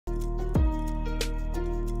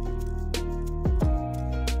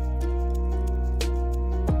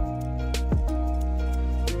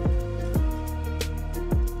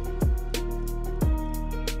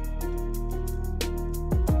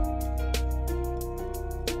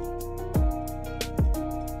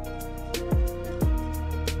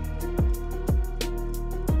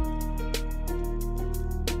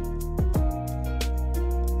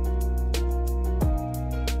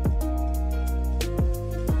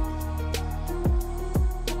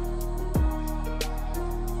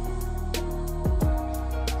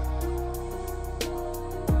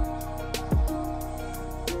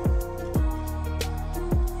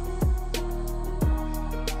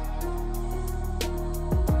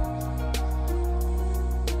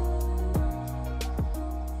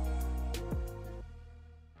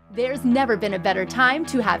There's never been a better time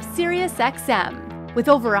to have SiriusXM. With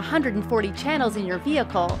over 140 channels in your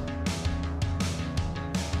vehicle,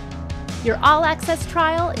 your all-access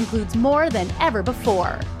trial includes more than ever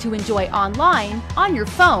before to enjoy online, on your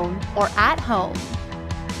phone, or at home.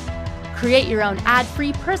 Create your own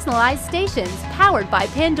ad-free personalized stations powered by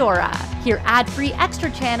Pandora. Hear ad-free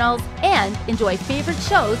extra channels and enjoy favorite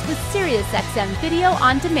shows with SiriusXM Video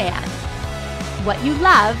on Demand. What you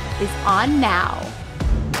love is on now.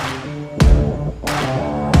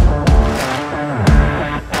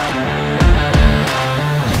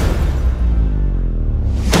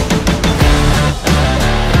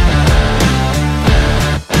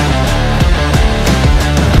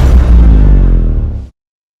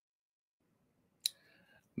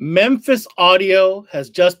 Memphis Audio has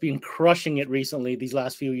just been crushing it recently these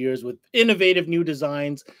last few years with innovative new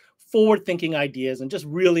designs, forward-thinking ideas, and just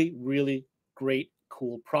really, really great,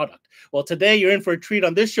 cool product. Well, today you're in for a treat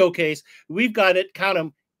on this showcase. We've got count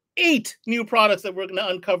them, 8 new products that we're going to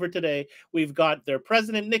uncover today. We've got their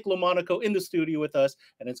president, Nick LoMonaco, in the studio with us,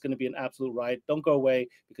 and it's going to be an absolute riot. Don't go away,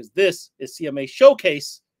 because this is CMA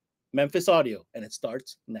Showcase Memphis Audio, and it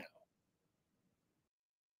starts now.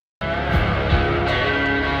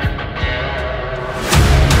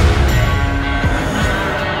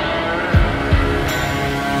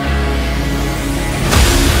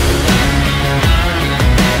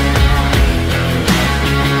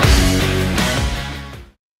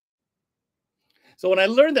 So when I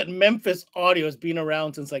learned that Memphis Audio has been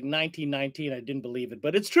around since like 1919, I didn't believe it,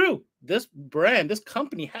 but it's true. This brand, this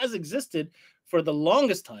company has existed for the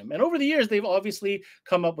longest time. And over the years, they've obviously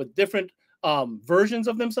come up with different versions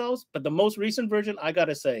of themselves. But the most recent version, I got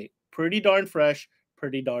to say, pretty darn fresh,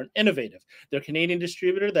 pretty darn innovative. Their Canadian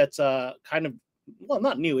distributor that's kind of, well,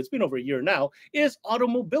 not new, it's been over a year now, is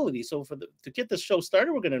Automobility. So to get this show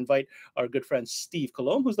started, we're going to invite our good friend Steve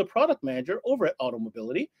Colomb, who's the product manager over at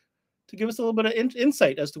Automobility, to give us a little bit of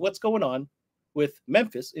insight as to what's going on with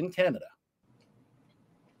Memphis in Canada.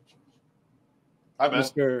 Hi, man.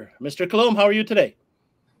 Mr. Colomb, how are you today?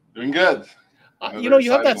 Doing good. You know,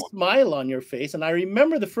 you have that smile on your face, and I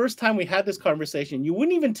remember the first time we had this conversation, you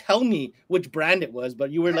wouldn't even tell me which brand it was,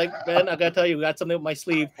 but you were like, man, I gotta tell you, we got something up my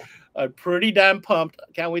sleeve. Pretty damn pumped.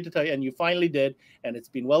 Can't wait to tell you. And you finally did, and it's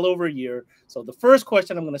been well over a year. So the first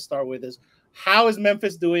question I'm going to start with is, how is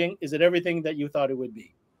Memphis doing? Is it everything that you thought it would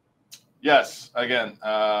be? Yes. Again,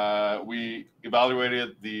 we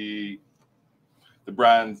evaluated the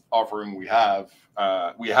brand offering we had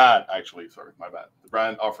actually. Sorry, my bad. The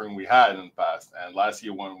brand offering we had in the past, and last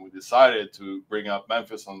year when we decided to bring up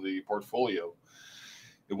Memphis on the portfolio,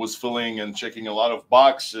 it was filling and checking a lot of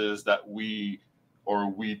boxes that we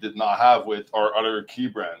did not have with our other key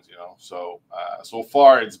brands. You know, so so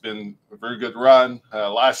far it's been a very good run.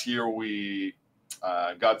 Last year we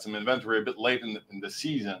got some inventory a bit late in the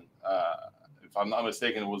season. If I'm not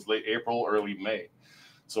mistaken, it was late April, early May.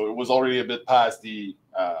 So it was already a bit past the,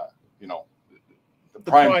 you know, the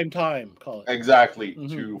prime time, call it. Exactly,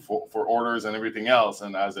 for orders and everything else.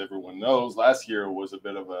 And as everyone knows, last year was a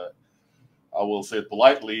bit of a, I will say it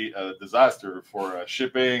politely, a disaster for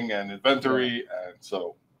shipping and inventory. And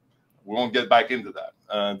so we won't get back into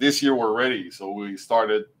that. This year we're ready. So we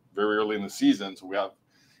started very early in the season. So we have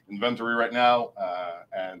inventory right now,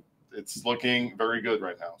 and it's looking very good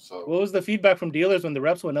right now. So what was the feedback from dealers when the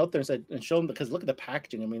reps went out there and said, and showed them, because look at the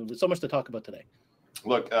packaging. I mean, there's so much to talk about today.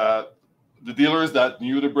 Look, the dealers that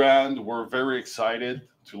knew the brand were very excited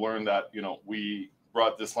to learn that, you know, we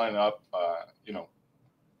brought this line up, you know,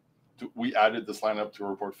 we added this lineup to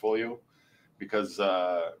our portfolio because,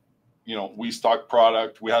 you know, we stock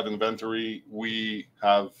product, we have inventory, we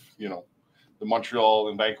have, you know, the Montreal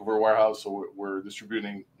and Vancouver warehouse. So we're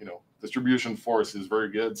distributing, you know, distribution force is very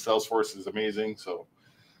good. Sales force is amazing. So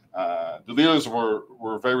the dealers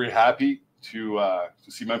were very happy to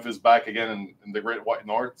see Memphis back again in the Great White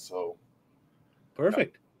North. So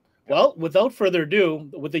perfect. Yeah. Well, without further ado,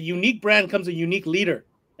 with a unique brand comes a unique leader.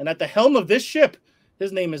 And at the helm of this ship,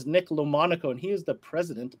 his name is Nick LoMonaco, and he is the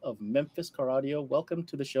president of Memphis Car Audio. Welcome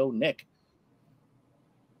to the show, Nick.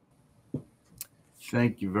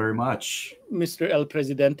 Thank you very much. Mr. El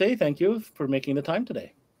Presidente, thank you for making the time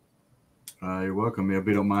today. You're welcome. If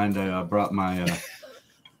you don't mind, I brought my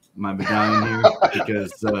my medallion here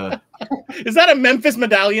because is that a Memphis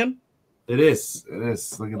medallion? It is. It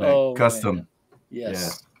is. Look at that, custom. Man.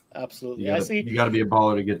 Yes, yeah. Absolutely. I see. You got to be a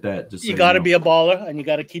baller to get that. Just you got to be a baller, and you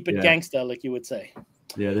got to keep it gangsta, like you would say.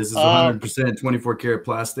 Yeah, this is 100% 24 karat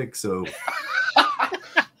plastic, so.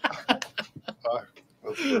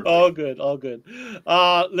 All good, all good.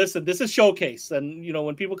 Listen, this is Showcase, and you know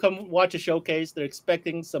when people come watch a showcase, they're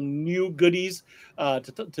expecting some new goodies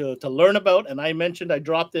to learn about. And I mentioned I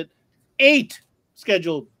dropped it 8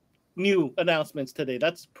 scheduled new announcements today.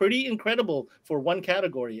 That's pretty incredible for one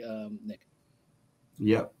category, Nick.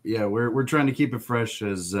 Yep, yeah, we're trying to keep it fresh,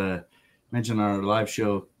 as mentioned on our live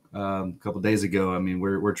show a couple days ago. I mean,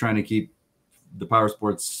 we're trying to keep the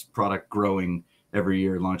Powersports product growing every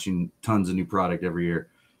year, launching tons of new product every year.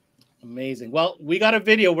 Amazing. Well, we got a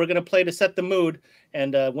video we're going to play to set the mood.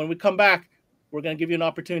 And when we come back, we're going to give you an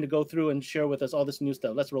opportunity to go through and share with us all this new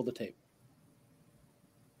stuff. Let's roll the tape.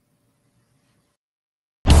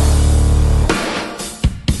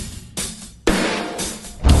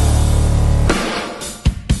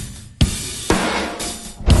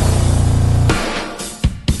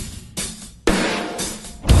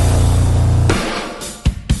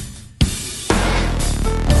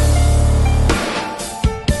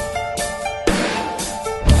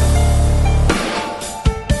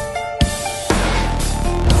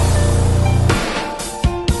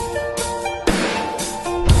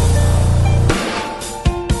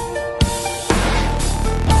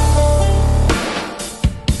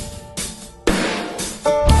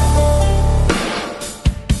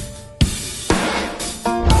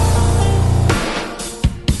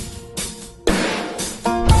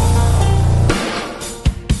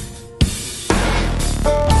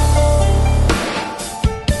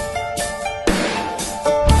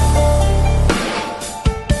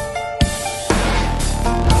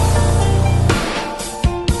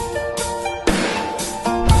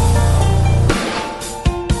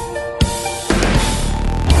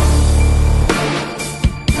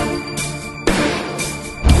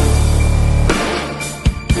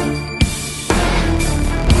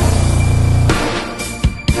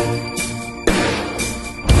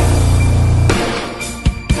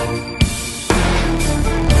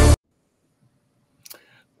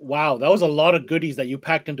 Wow, that was a lot of goodies that you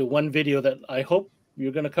packed into one video that I hope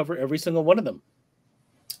you're going to cover every single one of them.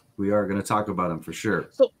 We are going to talk about them for sure.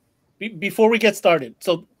 So before we get started,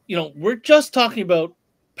 so, you know, we're just talking about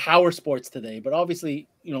power sports today, but obviously,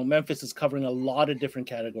 you know, Memphis is covering a lot of different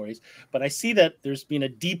categories, but I see that there's been a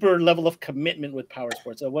deeper level of commitment with power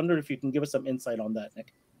sports. I wonder if you can give us some insight on that,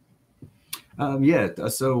 Nick. Yeah.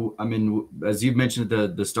 So, I mean, as you mentioned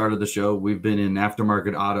at the start of the show, we've been in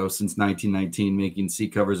aftermarket auto since 1919, making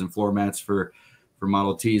seat covers and floor mats for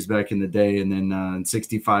Model Ts back in the day. And then in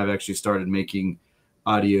 65, actually started making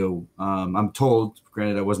audio. I'm told,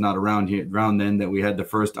 granted, I was not around then, that we had the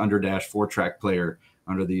first underdash 4-track player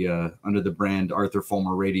under the brand Arthur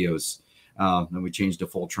Fulmer radios. Then we changed to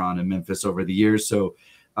Fultron in Memphis over the years. So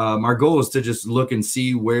our goal is to just look and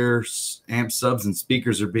see where amp subs and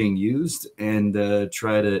speakers are being used and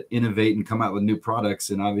try to innovate and come out with new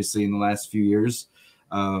products. And obviously in the last few years,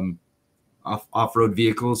 off-road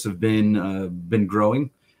vehicles have been growing,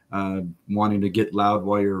 wanting to get loud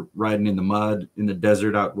while you're riding in the mud, in the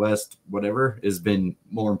desert out west, whatever has been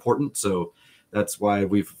more important. So that's why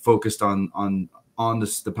we've focused on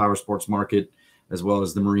the power sports market, as well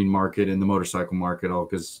as the marine market and the motorcycle market, all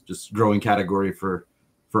because just growing category for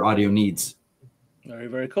audio needs. Very,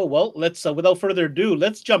 very cool. Well, let's without further ado,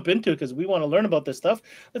 let's jump into it because we want to learn about this stuff.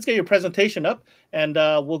 Let's get your presentation up, and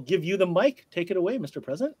we'll give you the mic. Take it away, Mr.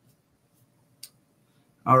 President.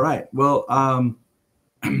 All right. Well,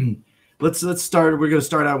 let's start. We're going to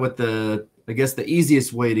start out with the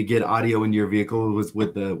easiest way to get audio into your vehicle was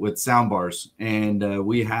with sound bars, and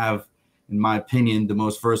we have, in my opinion, the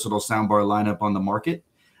most versatile soundbar lineup on the market.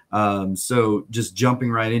 So just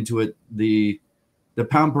jumping right into it, the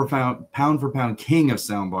pound for pound king of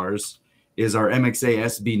soundbars is our MXA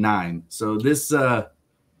SB9. So this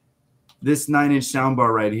 9-inch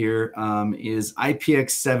soundbar right here is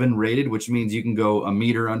IPX7 rated, which means you can go a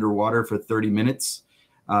meter underwater for 30 minutes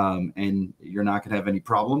and you're not going to have any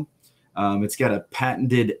problem. It's got a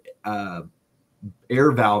patented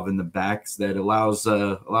air valve in the back that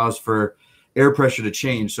allows for air pressure to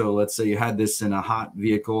change. So let's say you had this in a hot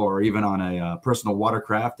vehicle or even on a personal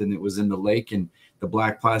watercraft and it was in the lake and the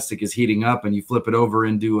black plastic is heating up and you flip it over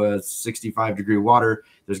into a 65-degree water,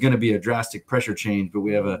 there's going to be a drastic pressure change, but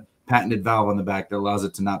we have a patented valve on the back that allows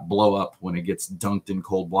it to not blow up when it gets dunked in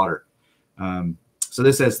cold water. So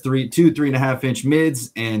this has two 3.5-inch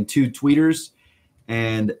mids and 2 tweeters,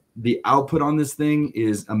 and the output on this thing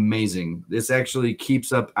is amazing. This actually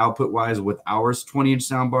keeps up output-wise with our 20-inch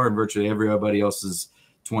soundbar and virtually everybody else's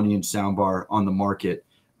 20-inch soundbar on the market.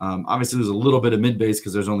 Obviously, there's a little bit of mid bass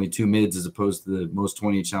because there's only 2 mids as opposed to the most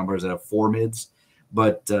 20-inch soundbars that have 4 mids.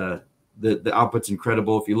 But the output's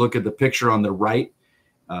incredible. If you look at the picture on the right,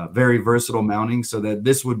 very versatile mounting, so that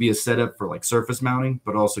this would be a setup for like surface mounting,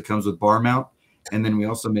 but also comes with bar mount. And then we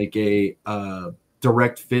also make a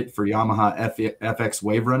direct fit for Yamaha FX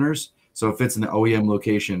wave runners. So it fits in the OEM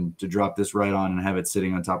location to drop this right on and have it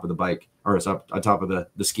sitting on top of the bike, or it's up on top of the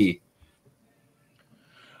ski.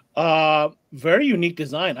 Very unique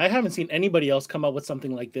design. I haven't seen anybody else come up with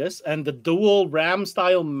something like this. And the dual ram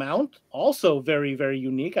style mount, also very, very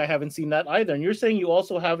unique. I haven't seen that either. And you're saying you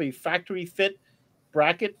also have a factory fit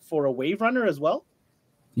bracket for a wave runner as well?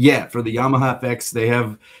 Yeah, for the Yamaha FX, they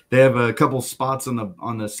have a couple spots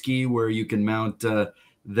on the ski where you can mount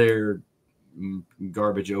their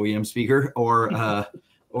garbage OEM speaker or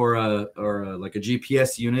like a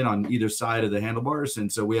GPS unit on either side of the handlebars. And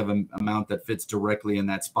so we have a mount that fits directly in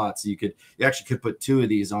that spot. So you actually could put two of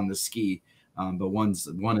these on the ski, but one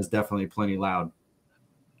is definitely plenty loud.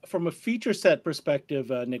 From a feature set perspective,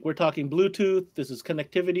 Nick, we're talking Bluetooth, this is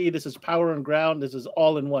connectivity, this is power and ground, this is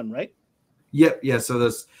all in one, right? Yep. Yeah.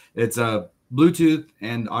 So it's a Bluetooth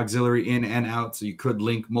and auxiliary in and out. So you could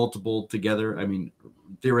link multiple together. I mean,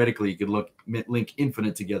 theoretically, you could link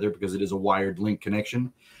infinite together because it is a wired link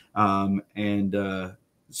connection. So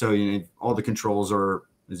all the controls are,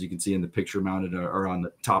 as you can see in the picture, mounted are on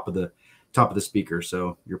the top of the speaker.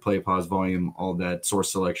 So your play, pause, volume, all that,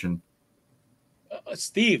 source selection.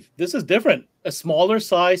 Steve, this is different. A smaller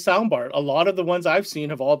size soundbar. A lot of the ones I've seen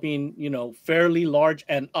have all been, fairly large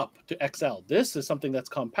and up to XL. This is something that's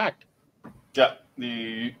compact. Yeah,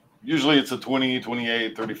 usually it's a 20,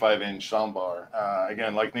 28, 35-inch soundbar.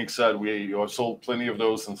 Again, like Nick said, we have sold plenty of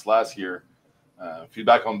those since last year.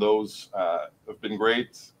 Feedback on those have been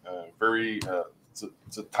great.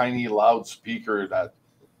 It's a tiny, loud speaker that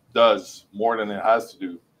does more than it has to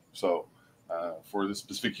do. So for the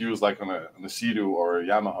specific use, like on a Sea-Doo or a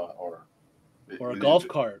Yamaha or a golf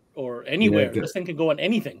cart or anywhere, this thing can go on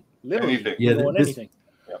anything. Literally, anything. Yeah, go on anything.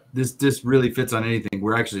 This really fits on anything.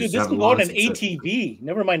 We're actually this can go on an ATV.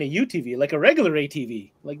 Never mind a UTV, like a regular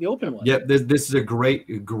ATV, like the open one. Yep, this is a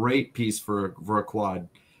great piece for a quad.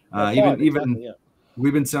 Even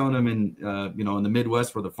we've been selling them in in the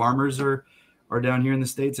Midwest where the farmers are down here in the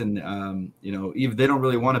States, and even they don't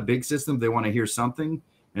really want a big system, they want to hear something.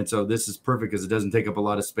 And so this is perfect because it doesn't take up a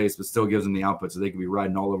lot of space, but still gives them the output, so they can be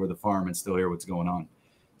riding all over the farm and still hear what's going on.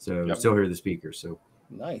 So still hear the speakers. So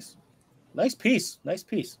nice piece.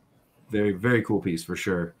 Very, very cool piece for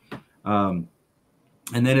sure. And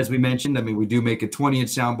then, as we mentioned, we do make a 20-inch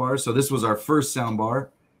soundbar. So this was our first soundbar.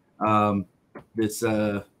 It's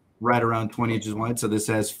right around 20 inches wide. So this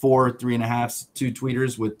has 4 3.5s, 2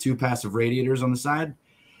 tweeters with 2 passive radiators on the side.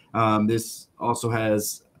 This also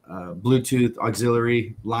has Bluetooth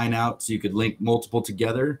auxiliary line out, so you could link multiple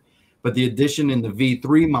together. But the addition in the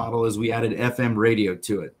V3 model is we added FM radio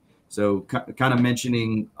to it. So kind of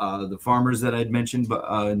mentioning the farmers that I'd mentioned, but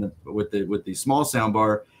with the small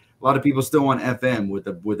soundbar, a lot of people still want FM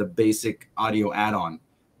with a basic audio add-on.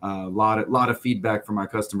 A lot of feedback from our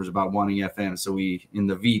customers about wanting FM. So in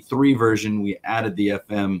the V3 version, we added the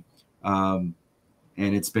FM, and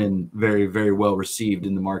it's been very, very well received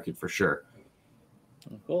in the market for sure.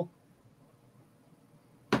 Cool.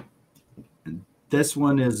 And this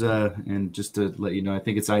one is and just to let you know, I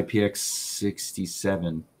think it's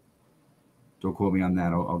IPX67. Don't quote me on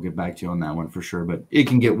that. I'll get back to you on that one for sure. But it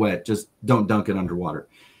can get wet. Just don't dunk it underwater.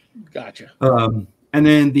 Gotcha. And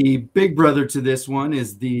then the big brother to this one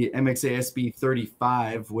is the MXA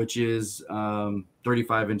SB35, which is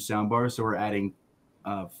 35-inch soundbar. So we're adding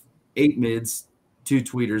 8 mids, 2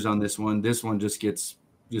 tweeters on this one. This one just gets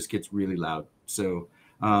really loud. So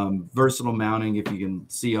versatile mounting. If you can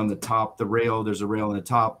see on the top, the rail, there's a rail on the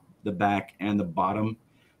top, the back, and the bottom.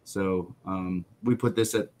 So we put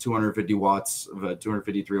this at 250 watts of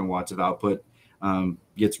 253 watts of output.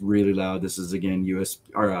 Gets really loud. This is again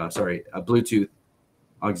a Bluetooth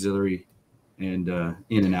auxiliary and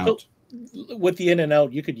in and out. So with the in and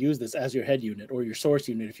out, you could use this as your head unit or your source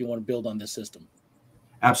unit if you want to build on this system.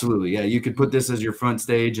 Absolutely, yeah. You could put this as your front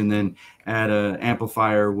stage and then add an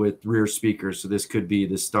amplifier with rear speakers. So this could be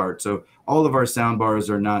the start. So all of our sound bars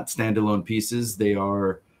are not standalone pieces. They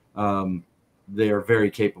are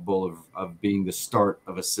very capable of being the start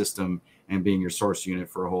of a system and being your source unit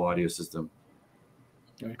for a whole audio system.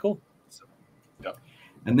 Very cool. So, yeah.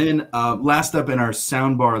 And then last up in our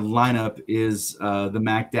soundbar lineup is the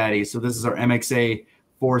Mac Daddy. So this is our MXA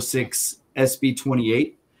 46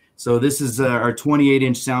 SB28. So this is our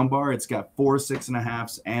 28-inch soundbar. It's got 4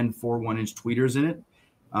 6.5s and 4 1-inch tweeters in it.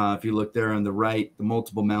 If you look there on the right, the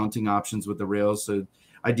multiple mounting options with the rails. So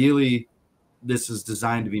ideally, this is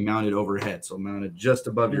designed to be mounted overhead. So mounted just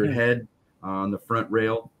above your head on the front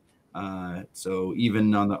rail. So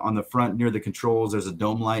even on the front near the controls, there's a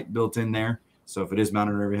dome light built in there. So if it is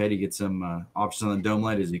mounted over your head, you get some options on the dome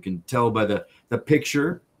light. As you can tell by the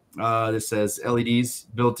picture, this says LEDs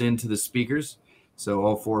built into the speakers. So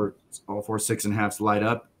all four 6.5s light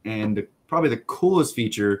up. And probably the coolest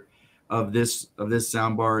feature of this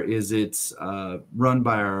soundbar is it's run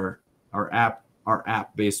by our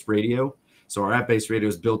app-based radio. So our app-based radio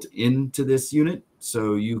is built into this unit.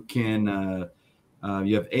 So you can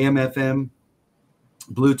you have AM, FM,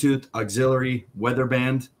 Bluetooth, auxiliary, weather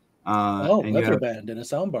band. Weather band in a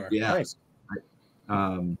soundbar. Yeah. Nice.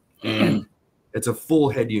 And it's a full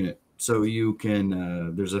head unit. So you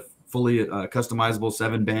can, there's a fully customizable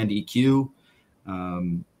 7-band EQ,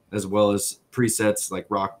 as well as presets like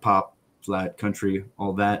rock, pop, flat, country,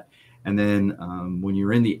 all that. And then when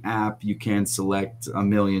you're in the app, you can select a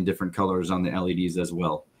million different colors on the LEDs as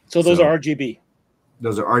well. So those are RGB.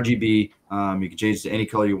 Those are RGB. You can change to any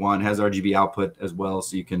color you want. It has RGB output as well,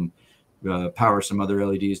 so you can power some other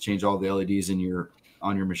LEDs, change all the LEDs on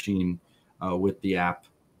your machine with the app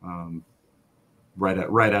right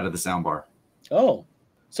out of the soundbar. Oh,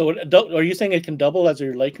 so are you saying it can double as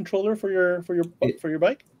your light controller for your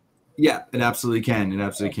bike? Yeah, it absolutely can. It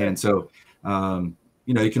absolutely can. So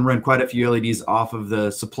you can run quite a few LEDs off of the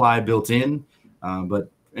supply built in, but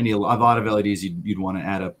a lot of LEDs you'd want to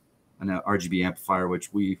add an RGB amplifier,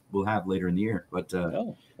 which we will have later in the year. But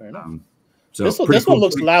fair enough. So this one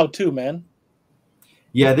looks loud too, man.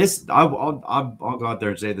 Yeah, I'll go out there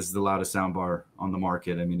and say this is the loudest soundbar on the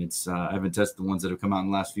market. I mean, it's I haven't tested the ones that have come out in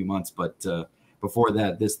the last few months, but before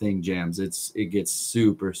that, this thing jams. It gets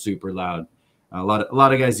super, super loud. A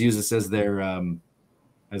lot of guys use this as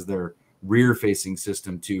their rear facing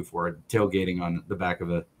system too, for tailgating on the back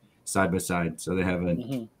of a side by side. So they have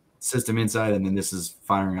a system inside, and then this is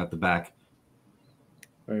firing out the back.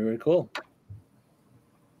 Very, very cool.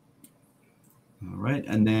 All right,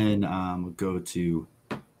 and then we'll go to.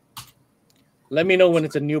 Let me know when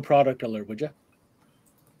it's a new product alert, would you?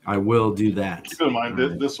 I will do that. Keep in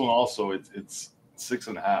mind this one also. It's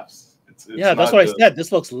 6.5s. It's that's what I said.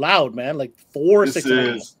 This looks loud, man. Like 4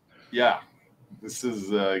 6.5. Yeah, this is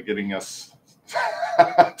getting us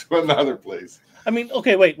to another place. I mean,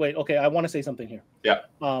 okay, wait. Okay, I want to say something here. Yeah.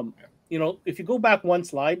 If you go back one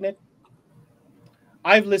slide, Nick,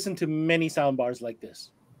 I've listened to many soundbars like this.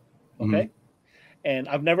 Okay. And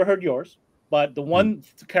I've never heard yours, but the one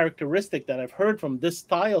characteristic that I've heard from this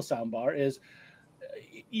style soundbar is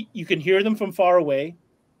you can hear them from far away,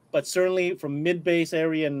 but certainly from mid bass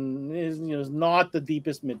area, and is not the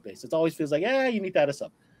deepest mid bass. It always feels like, you need to add a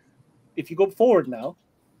sub. If you go forward now,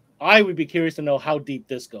 I would be curious to know how deep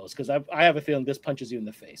this goes, because I have a feeling this punches you in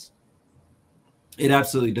the face. It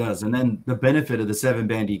absolutely does. And then the benefit of the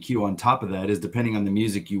 7-band EQ on top of that is, depending on the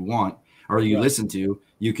music you want or you listen to,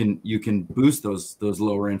 you can boost those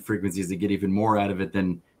lower end frequencies to get even more out of it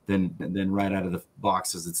than right out of the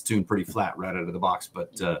box, as it's tuned pretty flat right out of the box.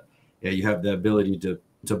 But you have the ability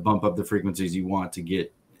to bump up the frequencies you want to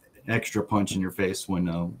get extra punch in your face when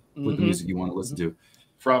with the music you want to listen to.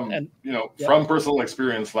 From personal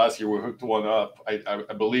experience, last year we hooked one up.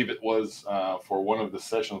 I believe it was for one of the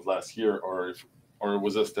sessions last year, or it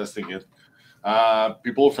was us testing it.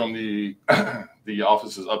 People from the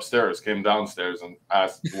offices upstairs came downstairs and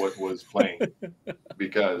asked what was playing,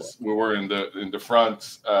 because we were in the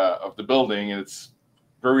front of the building, and it's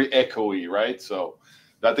very echoey, right? So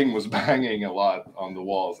that thing was banging a lot on the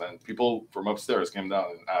walls, and people from upstairs came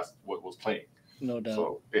down and asked what was playing. No doubt.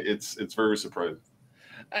 So it's very surprising.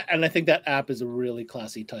 And I think that app is a really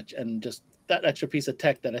classy touch, and just that extra piece of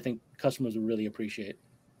tech that I think customers will really appreciate.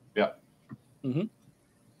 Yeah.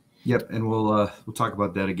 Yep, and we'll talk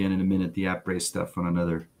about that again in a minute. The app-based stuff on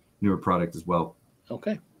another newer product as well.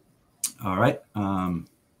 Okay. All right.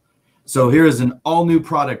 So here is an all-new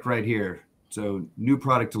product right here. So new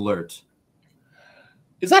product alert.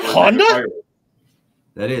 Is that Honda?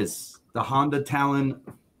 That is the Honda Talon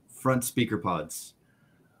front speaker pods.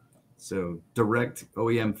 So direct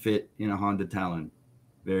OEM fit in a Honda Talon.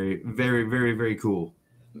 Very, very, very, very cool.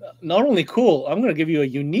 Not only cool, I'm going to give you a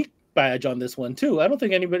unique badge on this one too. I don't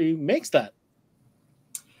think anybody makes that.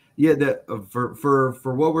 Yeah, that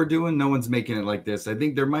for what we're doing, no one's making it like this. I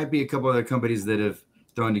think there might be a couple other companies that have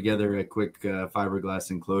thrown together a quick fiberglass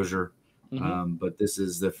enclosure, but this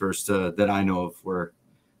is the first that I know of where,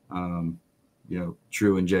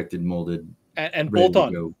 true injected molded and bolt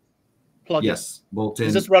on. Plug yes, bolt in.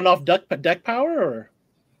 Does this run off deck power or?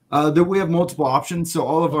 We have multiple options. So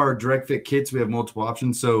all of our direct fit kits, we have multiple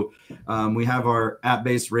options. So we have our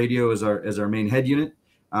app-based radio as our main head unit.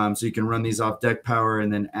 So you can run these off deck power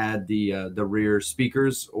and then add the rear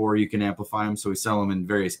speakers, or you can amplify them. So we sell them in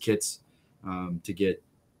various kits to get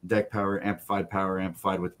deck power,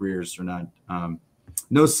 amplified with rears or not.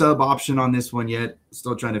 No sub option on this one yet.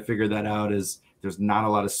 Still trying to figure that out, as there's not a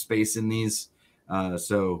lot of space in these.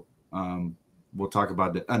 So we'll talk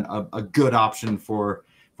about a good option for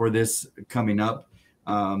this coming up.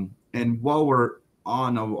 And while we're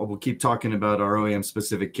on, we'll keep talking about our OEM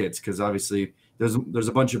specific kits, because obviously there's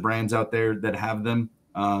a bunch of brands out there that have them,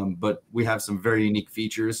 but we have some very unique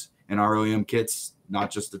features in our OEM kits, not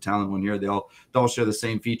just the Talon one here. They all share the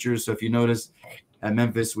same features. So if you notice, at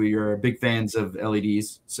Memphis, we are big fans of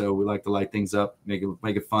LEDs, so we like to light things up, make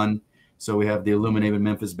it fun. So we have the illuminated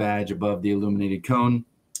Memphis badge above the illuminated cone,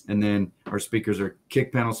 and then our speakers are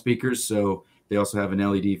kick panel speakers, so they also have an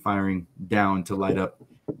LED firing down to light up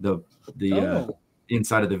the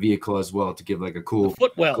inside of the vehicle as well, to give like a cool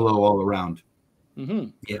glow all around.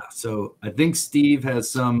 Yeah, so I think Steve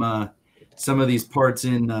has some of these parts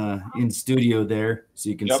in studio there, so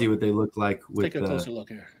you can see what they look like. Take a closer look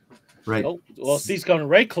here. Right. Oh, well, Steve's coming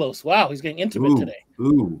right close. Wow, he's getting intimate today.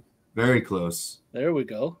 Ooh, very close. There we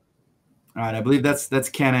go. All right, I believe that's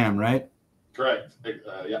Can-Am, right? Correct.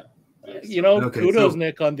 Yeah. You know, kudos,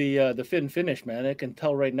 Nick, on the fit and finish, man. I can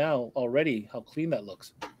tell right now already how clean that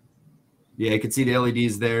looks. Yeah, you can see the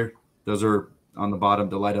LEDs there. Those are on the bottom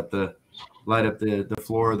to light up the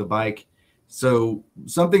floor of the bike. So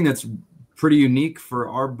something that's pretty unique for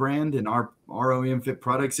our brand and our OEM fit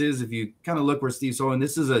products is, if you kind of look where Steve's holding,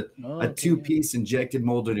 this is a two-piece injected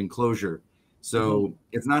molded enclosure. So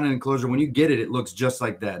it's not an enclosure. When you get it, it looks just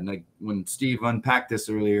like that. And like when Steve unpacked this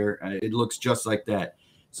earlier, it looks just like that.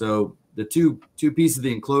 So the two pieces of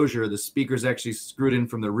the enclosure, the speaker's actually screwed in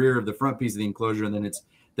from the rear of the front piece of the enclosure, and then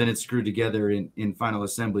it's screwed together in final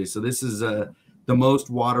assembly. So this is the most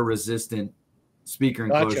water resistant speaker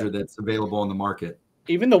enclosure that's available on the market.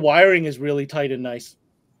 Even the wiring is really tight and nice.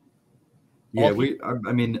 Yeah,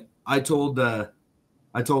 I told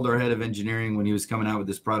our head of engineering when he was coming out with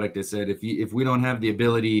this product, I said, if we don't have the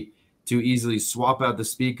ability to easily swap out the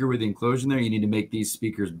speaker with the enclosure there, you need to make these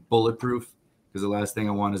speakers bulletproof, because the last thing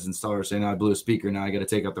I want is installers saying, I blew a speaker, now I got to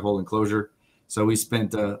take out the whole enclosure. So we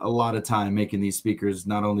spent a lot of time making these speakers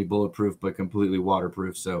not only bulletproof but completely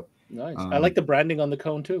waterproof. So nice. I like the branding on the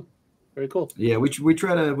cone too. Very cool. Yeah, we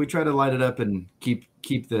try to light it up and keep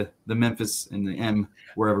the Memphis and the M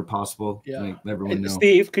wherever possible. Yeah, like everyone knows.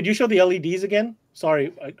 Steve, could you show the LEDs again?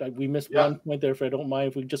 Sorry, we missed one point there. If I don't mind,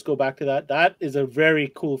 if we just go back to that, that is a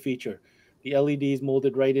very cool feature. The LEDs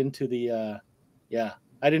molded right into the. Yeah,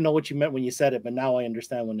 I didn't know what you meant when you said it, but now I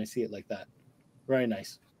understand when I see it like that. Very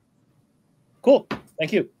nice. Cool.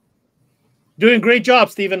 Thank you. Doing a great job,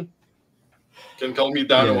 Steven. Can call me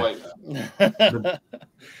Dynamite.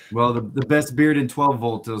 Well, the best beard in 12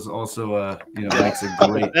 volt is also makes a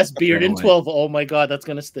great best beard in 12. Oh my God, that's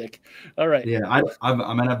gonna stick. All right. Yeah,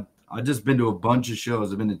 I've just been to a bunch of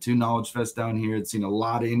shows. I've been to 2 Knowledge Fest down here. I've seen a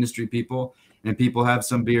lot of industry people, and people have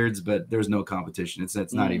some beards, but there's no competition. It's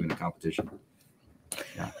not even a competition.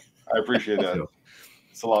 Yeah, I appreciate that.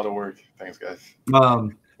 It's a lot of work. Thanks, guys.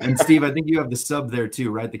 And Steve, I think you have the sub there too,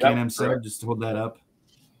 right? The Can-Am sub. Just hold that up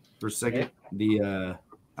for a second. Yeah.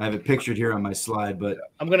 I have it pictured here on my slide, but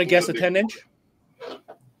I'm gonna guess a 10-inch.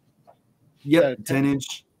 Yep,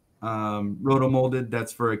 10-inch roto molded.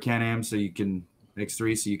 That's for a Can-Am, so you can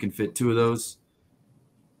X3, so you can fit 2 of those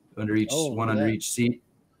under each under each seat.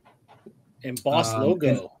 Embossed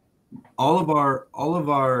logo. All of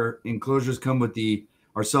our enclosures come with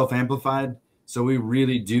are self-amplified, so we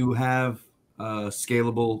really do have a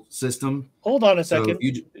scalable system. Hold on a second.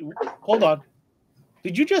 Hold on.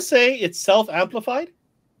 Did you just say it's self-amplified?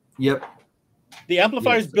 Yep. The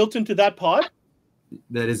amplifier is built into that pod?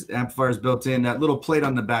 That is, amplifiers built in. That little plate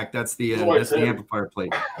on the back, that's the amplifier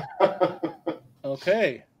plate.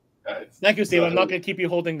 Okay. Thank you, Steve. I'm not going to keep you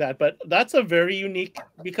holding that, but that's a very unique,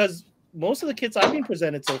 because most of the kits I've been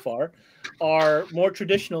presented so far are more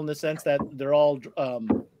traditional in the sense that they're all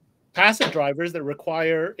passive drivers that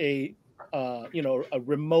require a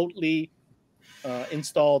remotely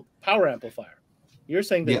installed power amplifier. You're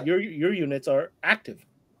saying that your units are active.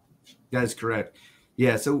 That is correct.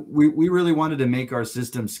 Yeah, so we really wanted to make our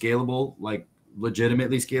system scalable, like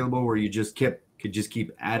legitimately scalable, where you just could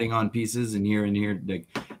keep adding on pieces and here, like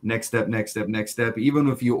next step. Even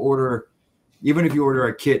if you order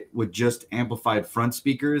a kit with just amplified front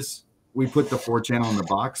speakers, we put the 4-channel in the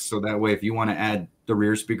box, so that way if you want to add the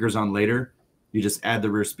rear speakers on later, you just add the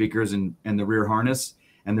rear speakers and the rear harness,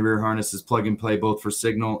 and the rear harness is plug and play both for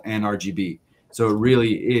signal and RGB. So it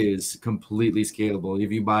really is completely scalable. If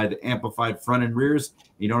you buy the amplified front and rears,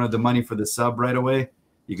 you don't have the money for the sub right away,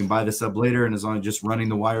 You can buy the sub later, and as long as just running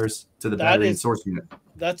the wires to the battery and source unit.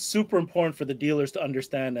 That's super important for the dealers to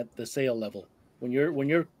understand at the sale level. When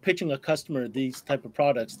you're pitching a customer these type of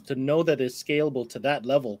products, to know that it's scalable to that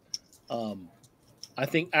level, I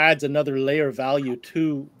think adds another layer of value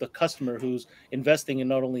to the customer who's investing in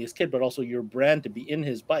not only his kit but also your brand to be in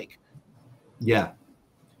his bike. Yeah,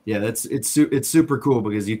 it's super cool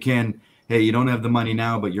because you can. Hey, you don't have the money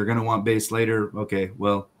now, but you're gonna want base later. Okay,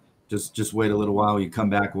 well, just wait a little while. You come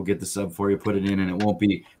back, we'll get the sub for you, put it in, and it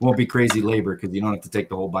won't be crazy labor because you don't have to take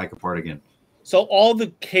the whole bike apart again. So all the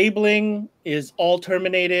cabling is all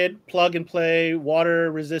terminated, plug and play,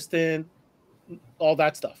 water resistant, all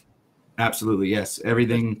that stuff. Absolutely, yes.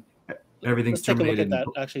 Everything's Let's take terminated. a look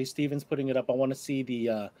at that. Actually, Steven's putting it up. I want to see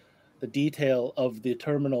the detail of the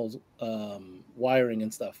terminals, wiring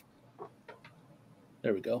and stuff.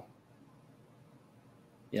 There we go.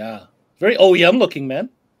 Yeah, very OEM looking,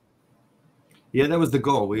 man. Yeah, that was the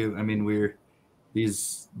goal. There's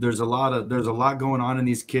a lot going on in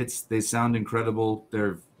these kits. They sound incredible.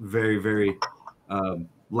 They're very, very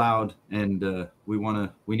loud, and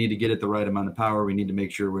we need to get it the right amount of power. We need to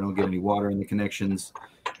make sure we don't get any water in the connections.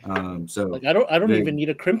 So like I don't even need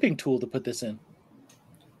a crimping tool to put this in.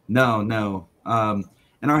 No.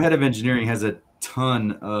 And our head of engineering has a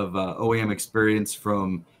ton of OEM experience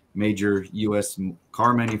from major U.S.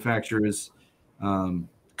 car manufacturers to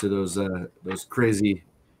those crazy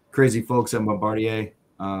folks at Bombardier,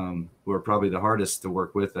 who are probably the hardest to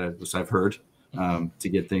work with, which I've heard, to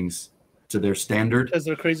get things to their standard. Because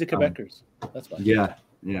they're crazy Quebecers. That's why. Yeah.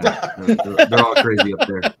 They're all crazy up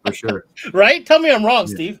there for sure. Right? Tell me I'm wrong,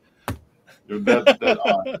 yeah. Steve. You're dead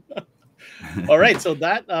on. All right. So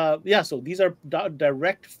that, so these are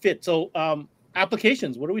direct fit. So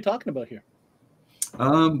applications, what are we talking about here?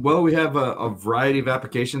 Well, we have a variety of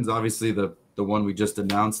applications. Obviously, the one we just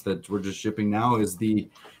announced that we're just shipping now is the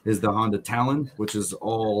Honda Talon, which is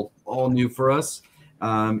all new for us.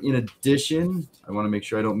 In addition, I want to make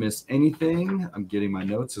sure I don't miss anything. I'm getting my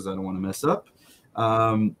notes because I don't want to mess up.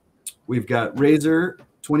 We've got Razor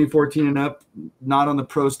 2014 and up, not on the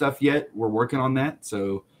pro stuff yet. We're working on that,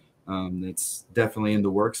 so it's definitely in the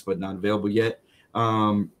works, but not available yet.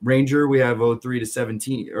 Ranger, we have 13 to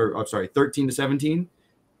 17.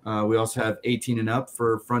 We also have 18 and up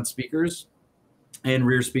for front speakers and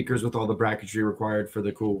rear speakers with all the bracketry required for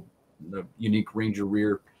the unique Ranger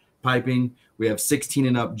rear piping. We have 16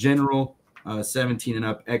 and up general, 17 and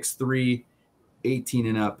up X3, 18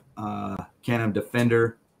 and up Can-Am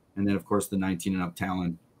Defender, and then of course the 19 and up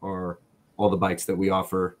Talon are all the bikes that we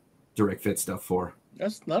offer direct fit stuff for.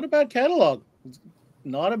 That's not a bad catalog.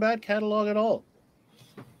 Not a bad catalog at all.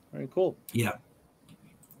 Very cool. Yeah.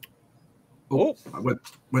 Oh, I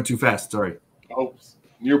went too fast. Sorry. Oh,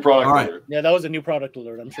 new product alert. Yeah, that was a new product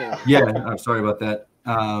alert, I'm sure. Yeah, I'm sorry about that.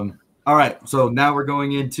 All right, so now we're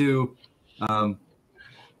going into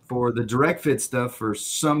for the direct fit stuff. For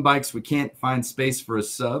some bikes, we can't find space for a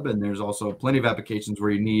sub, and there's also plenty of applications where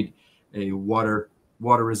you need a water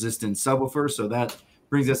resistant subwoofer. So that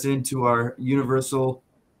brings us into our universal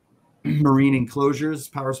marine enclosures,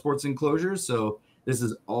 Powersports enclosures. So this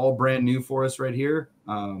is all brand new for us right here.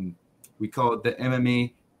 We call it the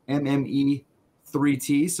MME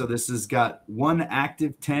 3T. So this has got one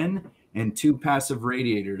active 10 and two passive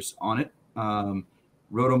radiators on it.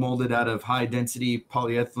 Rotomolded out of high density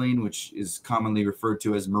polyethylene, which is commonly referred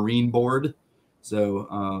to as marine board.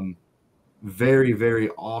 So very, very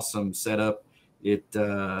awesome setup. It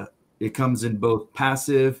comes in both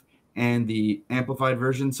passive and the amplified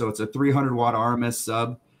version. So it's a 300 watt RMS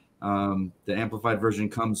sub. The amplified version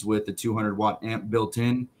comes with a 200 watt amp built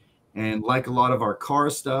in. And like a lot of our car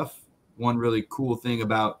stuff, one really cool thing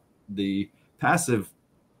about the passive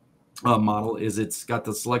model is it's got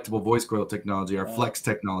the selectable voice coil technology, our flex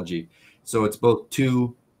technology. So it's both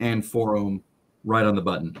 2 and 4 ohm right on the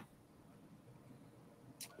button.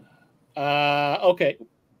 Okay.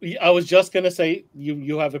 I was just going to say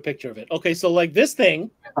you have a picture of it. Okay, so like this thing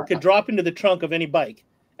could drop into the trunk of any bike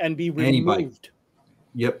and be removed. Any bike.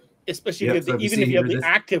 Yep. Especially if if you have the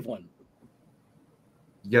active one.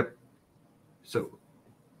 Yep. So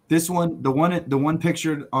this one, the one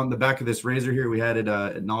pictured on the back of this Razor here, we had it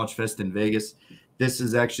at Knowledge Fest in Vegas. This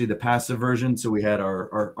is actually the passive version. So we had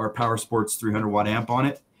our Powersports 300 watt amp on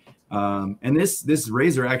it. And this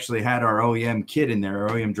Razor actually had our OEM kit in there,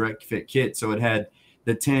 our OEM direct fit kit. So it had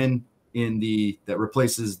the 10 that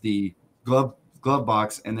replaces the glove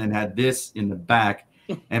box, and then had this in the back.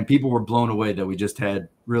 And people were blown away that we just had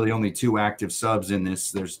really only 2 active subs in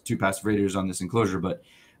this. There's 2 passive radiators on this enclosure, but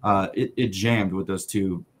it jammed with those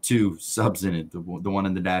two subs in it, the one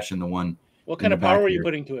in the dash and the one. What kind of power were you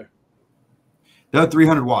putting to it? They're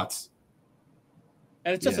 300 watts.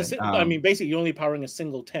 And it's just I mean, basically, you're only powering a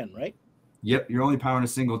single 10, right? Yep, you're only powering a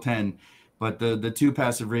single 10, but the two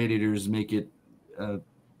passive radiators make it, I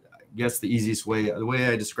guess the easiest way, the way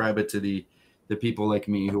I describe it to the people like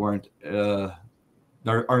me who aren't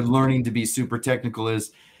are learning to be super technical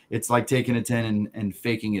is it's like taking a 10 and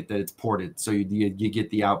faking it that it's ported. So you get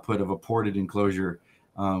the output of a ported enclosure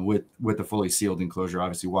with a fully sealed enclosure,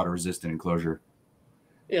 obviously water resistant enclosure.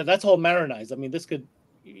 Yeah, that's all marinized. I mean,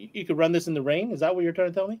 you could run this in the rain. Is that what you're trying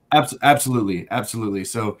to tell me? Absolutely, absolutely.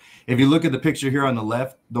 So if you look at the picture here on the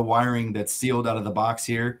left, the wiring that's sealed out of the box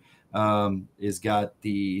here is got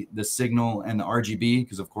the signal and the RGB,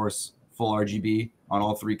 because of course full RGB on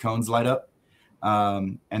all three cones light up.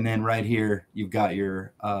 And then right here you've got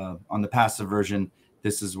your on the passive version,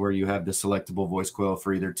 this is where you have the selectable voice coil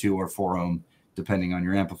for either 2 or 4 ohm, depending on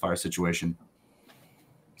your amplifier situation.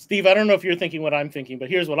 Steve, I don't know if you're thinking what I'm thinking, but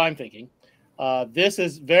here's what I'm thinking. This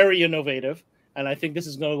is very innovative, and I think this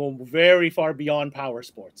is going to go very far beyond power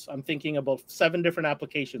sports. I'm thinking about 7 different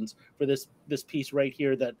applications for this piece right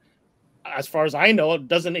here that, as far as I know,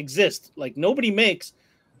 doesn't exist. Like, nobody makes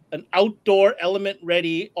an outdoor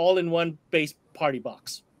element-ready, all-in-one base party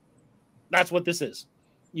box. That's what this is.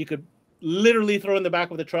 You could literally throw in the back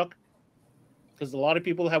of the truck, because a lot of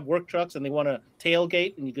people have work trucks and they want to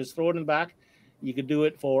tailgate, and you just throw it in the back. You could do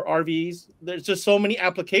it for RVs. There's just so many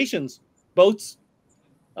applications. Boats.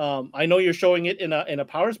 I know you're showing it in a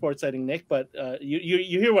power sports setting, Nick, but you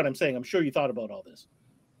hear what I'm saying. I'm sure you thought about all this.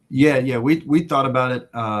 Yeah, we thought about it.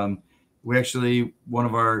 We actually, one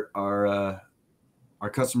of our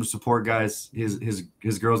customer support guys,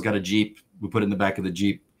 his girl's got a Jeep. We put it in the back of the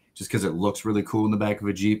Jeep just because it looks really cool in the back of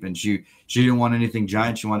a Jeep, and she didn't want anything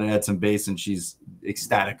giant. She wanted to add some bass, and she's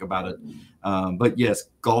ecstatic about it. But yes,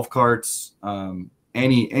 golf carts,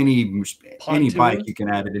 any bike, you can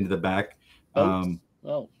add it into the back.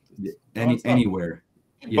 Anywhere.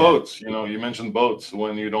 Yeah. Boats, you mentioned boats.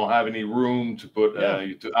 When you don't have any room to put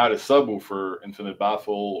to add a subwoofer, infinite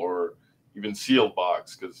baffle, or even sealed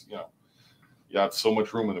box, because you have so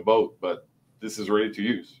much room in the boat. But this is ready to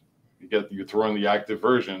use. You throw in the active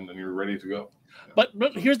version, and you're ready to go. But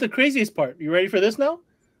here's the craziest part. You ready for this now?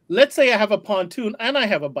 Let's say I have a pontoon and I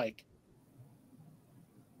have a bike.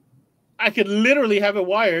 I could literally have it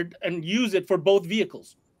wired and use it for both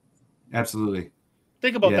vehicles. Absolutely.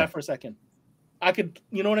 Think about that for a second. I could,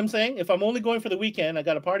 you know what I'm saying? If I'm only going for the weekend, I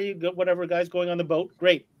got a party, whatever, guys going on the boat.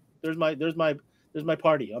 Great. There's my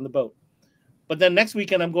party on the boat. But then next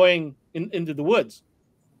weekend I'm going into the woods.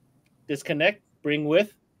 Disconnect, bring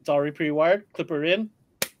with. It's already pre-wired. Clip her in.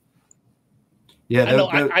 Yeah,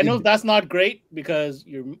 I know that's not great because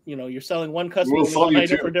you're selling one customer for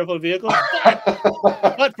different vehicles.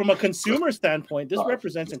 But from a consumer standpoint, this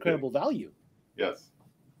represents incredible value. Yes.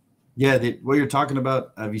 Yeah, what you're talking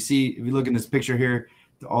about, if you look in this picture here,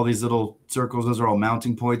 all these little circles, those are all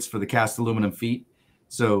mounting points for the cast aluminum feet.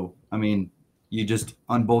 So, I mean, you just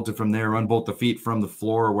unbolt it from there, unbolt the feet from the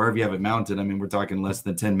floor or wherever you have it mounted. I mean, we're talking less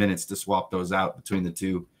than 10 minutes to swap those out between the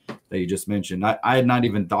two that you just mentioned. I had not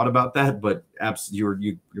even thought about that, but you're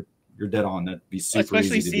dead on. That'd be super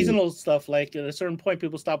especially easy to seasonal do. Stuff. Like at a certain point,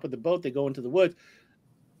 people stop with the boat, they go into the woods.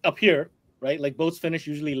 Up here, right? Like boats finish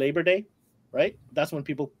usually Labor Day, right? That's when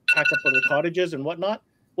people pack up for the cottages and whatnot.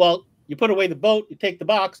 Well, you put away the boat, you take the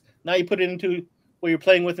box, now you put it into what you're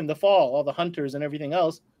playing with in the fall, all the hunters and everything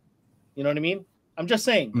else. You know what I mean? I'm just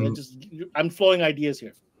saying. I'm flowing ideas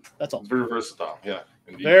here. That's all. Very versatile. Yeah.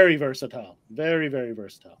 Indeed. Very versatile. Very, very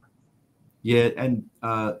versatile. Yeah, and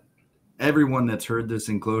everyone that's heard this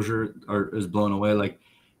enclosure is blown away. Like,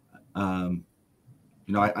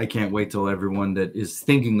 I can't wait till everyone that is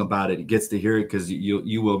thinking about it gets to hear it, because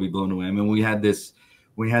you will be blown away. I mean, we had this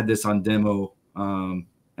on demo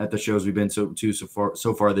at the shows we've been so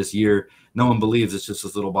far this year. No one believes it's just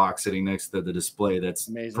this little box sitting next to the display that's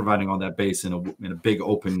amazing, providing all that bass in a big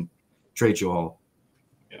open trade show hall.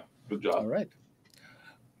 Yeah, good job. All right.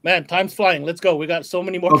 Man, time's flying. Let's go. We got so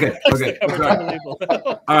many more. Okay.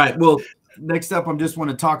 All right. Well, next up, I just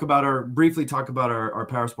want to briefly talk about our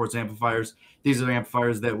Powersports amplifiers. These are the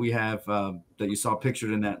amplifiers that we have that you saw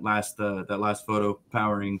pictured in that last photo,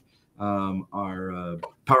 powering our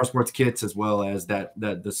Powersports kits, as well as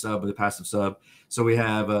the passive sub. So we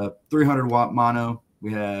have a 300 watt mono,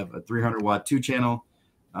 we have a 300 watt 2-channel,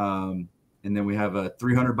 and then we have a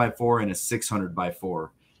 300 by 4 and a 600 by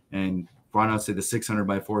 4. And quite honestly, the 600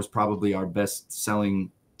 by 4 is probably our best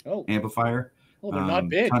selling amplifier. Oh, they're not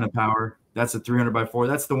big. Ton of power. That's a 300 by 4.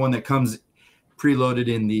 That's the one that comes preloaded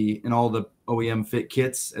in all the OEM fit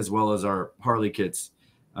kits, as well as our Harley kits.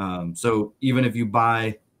 So even if you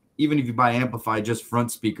buy even if you buy amplified just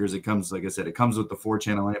front speakers, it comes, like I said, it comes with the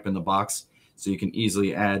 4-channel amp in the box, so you can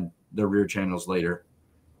easily add the rear channels later.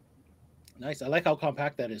 Nice. I like how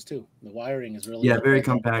compact that is too. The wiring is really very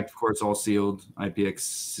compact. Of course, all sealed.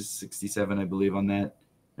 IPX67, I believe, on that.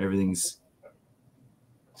 Everything's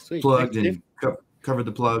sweet. Plugged and covered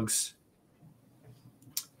the plugs.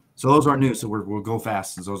 So those aren't new. So we'll go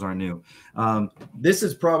fast since those aren't new. This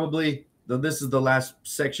is probably this is the last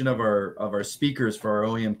section of our speakers for our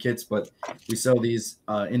OEM kits, but we sell these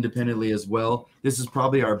independently as well. This is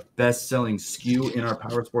probably our best selling SKU in our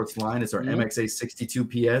Powersports line. It's our MXA 62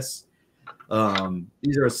 PS.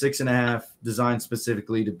 These are a 6.5 designed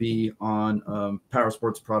specifically to be on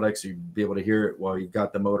Powersports products. So you'd be able to hear it while you've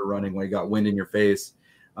got the motor running, while you got wind in your face.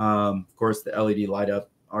 Of course, the LED light up,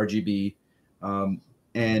 RGB,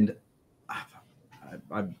 and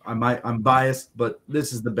I'm biased, but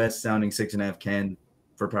this is the best sounding 6.5 can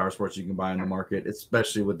for Powersports you can buy on the market,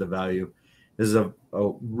 especially with the value. This is a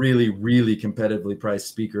really, really competitively priced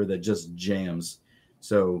speaker that just jams.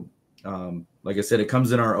 So, like I said, it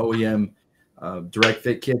comes in our OEM direct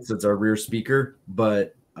fit kits. That's our rear speaker,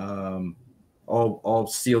 but all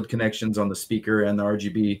sealed connections on the speaker and the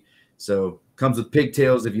RGB. So comes with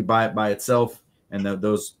pigtails if you buy it by itself, and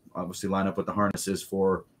those obviously line up with the harnesses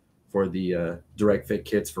for the direct fit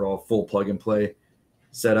kits for all full plug and play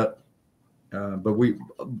setup. But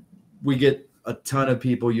we get a ton of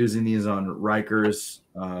people using these on Rikers,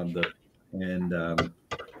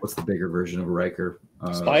 what's the bigger version of a Riker?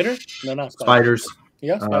 Spider? No, not Spiders.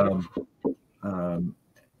 Yeah, Spider. And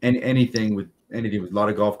anything with a lot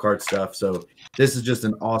of golf cart stuff. So this is just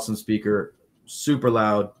an awesome speaker, super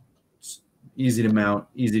loud, easy to mount,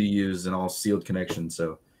 easy to use, and all sealed connections.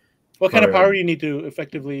 So what kind of power do you need to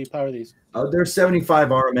effectively power these? They're 75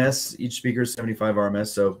 RMS. Each speaker is 75 RMS,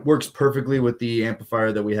 so works perfectly with the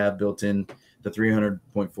amplifier that we have built in, the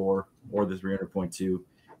 300.4 or the 300.2.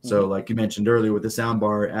 So like you mentioned earlier with the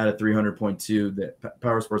soundbar, add a 300.2, the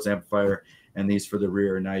Powersports amplifier, and these for the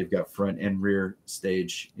rear. And now you've got front and rear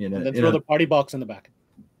stage. And then throw the party box in the back.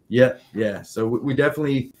 Yeah. So we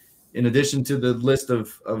definitely, in addition to the list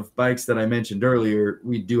of bikes that I mentioned earlier,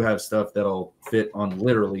 we do have stuff that'll fit on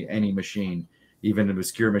literally any machine, even an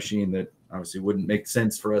obscure machine that obviously wouldn't make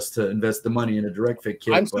sense for us to invest the money in a direct fit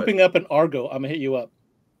kit. I'm scooping up an Argo. I'm gonna hit you up.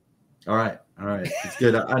 All right. It's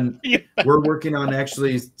good. We're working on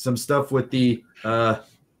actually some stuff with the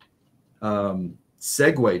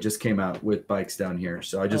Segway just came out with bikes down here.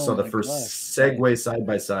 So I just saw the first Segway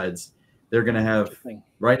side-by-sides. They're going to have,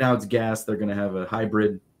 right now it's gas. They're going to have a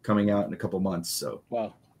hybrid coming out in a couple months. So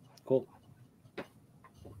wow, cool.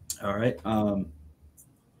 All right. And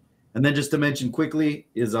then just to mention quickly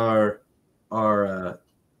is our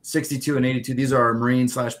 62 and 82. These are our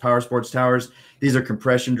Marine/Powersports towers. These are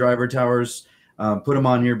compression driver towers. Put them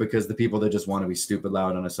on here because the people that just want to be stupid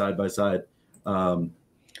loud on a side-by-side.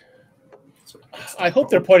 I hope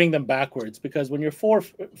they're pointing them backwards, because when you're four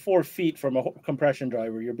feet from a compression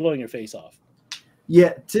driver, you're blowing your face off.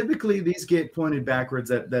 Yeah, typically these get pointed backwards.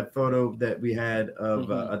 That photo that we had of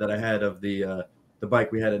that I had of the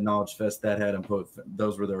bike we had at Knowledge Fest, that had them put,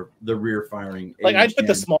 those were the rear firing. Like I put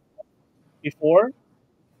the small before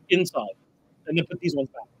inside, and then put these ones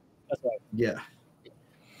back. That's right. Yeah,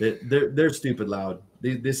 they're stupid loud.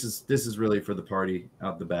 This is really for the party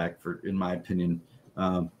out the back, in my opinion.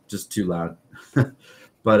 Just too loud.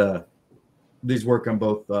 But these work on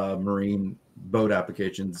both marine boat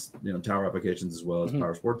applications, tower applications, as well as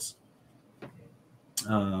Powersports.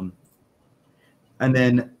 And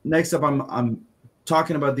then next up, I'm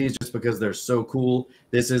talking about these just because they're so cool.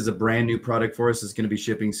 This is a brand new product for us. It's going to be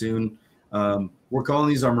shipping soon. We're calling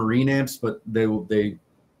these our marine amps, but they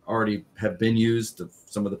already have been used.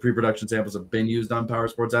 Some of the pre-production samples have been used on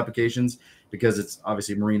Powersports applications because it's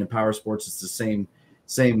obviously marine and Powersports. It's the same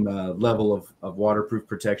level of waterproof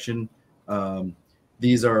protection.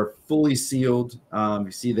 These are fully sealed.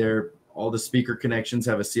 You see there, all the speaker connections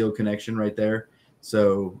have a sealed connection right there.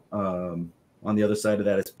 So on the other side of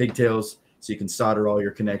that, it's pigtails, so you can solder all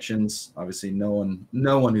your connections. Obviously, no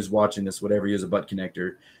one who's watching this would ever use a butt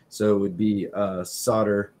connector, so it would be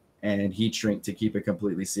solder and heat shrink to keep it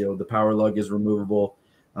completely sealed. The power lug is removable.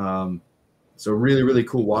 So really, really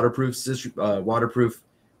cool waterproofing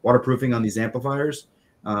on these amplifiers.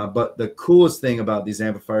 But the coolest thing about these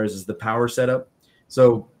amplifiers is the power setup.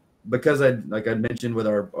 So because I mentioned with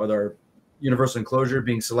our universal enclosure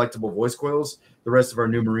being selectable voice coils, the rest of our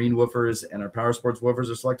new marine woofers and our Powersports woofers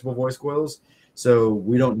are selectable voice coils. So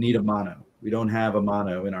we don't need a mono. We don't have a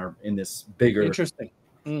mono in this bigger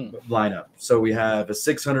lineup. So we have a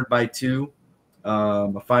 600 by 2,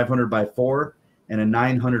 a 500 by 4, and a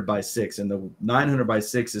 900 by 6. And the 900 by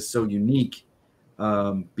 6 is so unique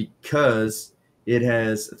because it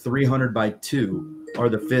has 300 by 2 are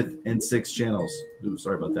the 5th and 6th channels. Ooh,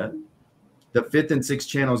 sorry about that. The 5th and 6th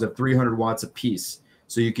channels have 300 watts apiece.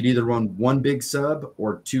 So you could either run one big sub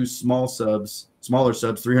or two smaller subs,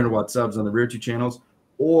 300 watt subs on the rear 2 channels,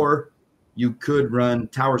 or you could run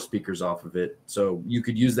tower speakers off of it. So you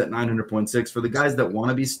could use that 900.6 for the guys that want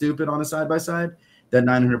to be stupid on a side-by-side. That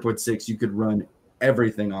 900.6, you could run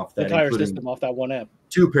everything off that, the entire system off that one amp.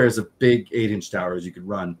 2 pairs of big 8-inch towers you could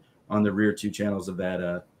run on the rear 2 channels of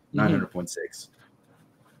that 900.6.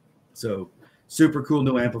 So super cool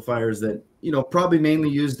new amplifiers that, you know, probably mainly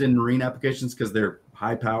used in marine applications because they're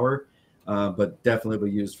high power, but definitely will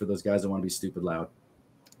be used for those guys that want to be stupid loud.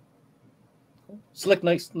 Slick,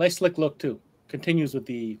 nice slick look too. Continues with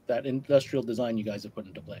that industrial design you guys have put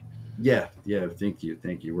into play. Yeah. Thank you.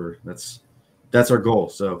 That's our goal.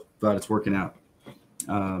 So glad it's working out.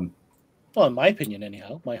 Well, in my opinion,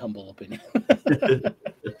 anyhow, my humble opinion.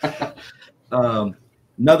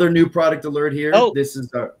 Another new product alert here. Oh. This is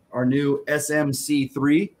our new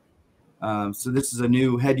SMC3. So this is a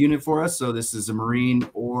new head unit for us. So this is a marine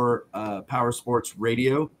or Powersports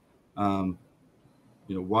radio.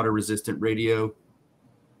 Water resistant radio.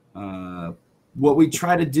 What we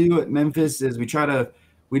try to do at Memphis is we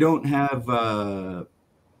don't have a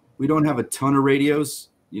ton of radios.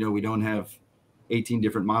 We don't have 18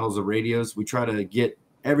 different models of radios. We try to get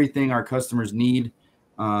everything our customers need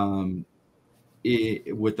with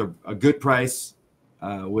a good price,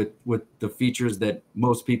 with the features that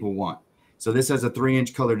most people want. So this has a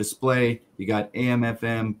 3-inch color display. You got AM,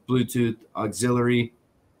 FM, Bluetooth, auxiliary.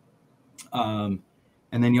 And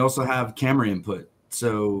then you also have camera input.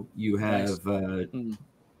 So you have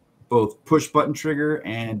both push button trigger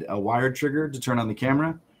and a wired trigger to turn on the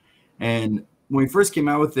camera. And when we first came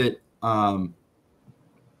out with it,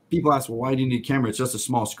 people ask, well, why do you need a camera? It's just a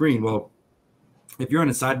small screen. Well, if you're on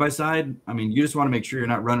a side-by-side, I mean, you just want to make sure you're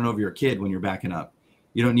not running over your kid when you're backing up.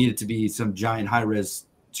 You don't need it to be some giant high-res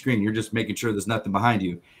screen. You're just making sure there's nothing behind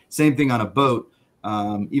you. Same thing on a boat,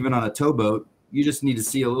 even on a towboat. You just need to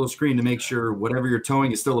see a little screen to make sure whatever you're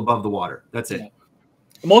towing is still above the water. That's it. Yeah.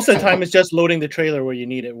 Most of the time, it's just loading the trailer where you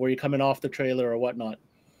need it, where you're coming off the trailer or whatnot.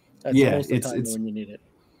 That's most of the time when you need it.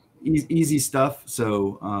 Easy stuff.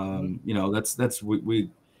 So, that's we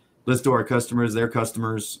listen to our customers, their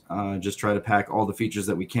customers, just try to pack all the features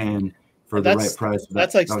that we can for the right price.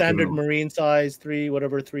 That's like standard marine size,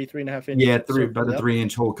 3.5 inch. Yeah, about a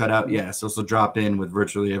 3-inch hole cutout. Yeah, so drop in with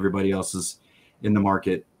virtually everybody else's in the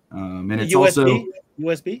market. And it's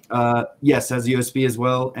USB. Yes, has USB as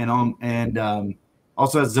well, and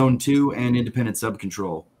also has Zone 2 and independent sub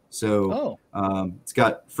control. So it's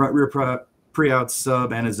got front rear pre-out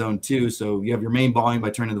sub and a Zone 2. So you have your main volume by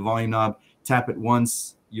turning the volume knob. Tap it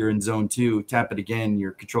once, you're in Zone 2. Tap it again,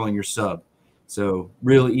 you're controlling your sub. So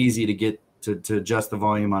really easy to get to adjust the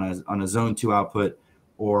volume on a Zone 2 output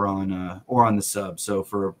or on the sub. So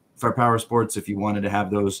for Powersports, if you wanted to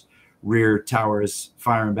have those rear towers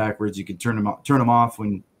firing backwards, you could turn them off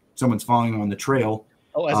when someone's following them on the trail.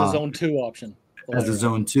 Oh, as a Zone 2 option. As a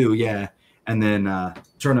Zone 2, yeah. And then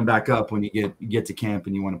turn them back up when you get to camp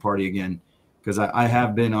and you want to party again. Because I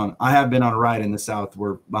have been on a ride in the South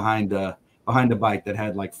where behind a bike that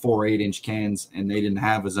had like 4 8-inch cans and they didn't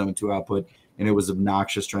have a Zone 2 output, and it was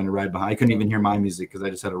obnoxious trying to ride behind. I couldn't even hear my music because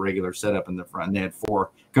I just had a regular setup in the front. And they had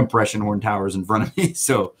 4 compression horn towers in front of me.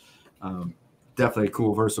 So definitely a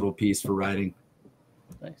cool, versatile piece for riding.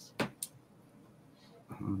 Nice.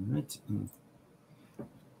 All right.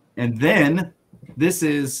 And then it's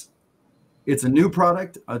a new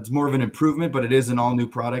product. It's more of an improvement, but it is an all new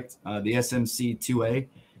product. The SMC2A.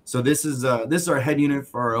 So this is our head unit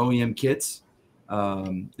for our OEM kits.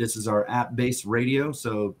 This is our app-based radio.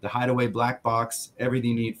 So the Hideaway black box,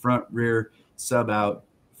 everything you need, front, rear, sub out,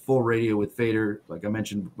 full radio with fader. Like I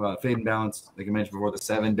mentioned, fade and balance. Like I mentioned before, the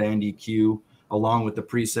 7-band EQ along with the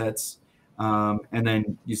presets. And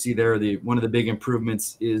then you see there, one of the big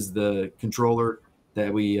improvements is the controller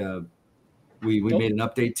that we made an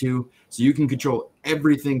update to, so you can control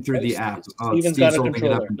everything through the app. Steven's got a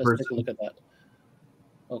controller. Let's take a look at that.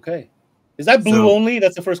 Okay, is that blue only?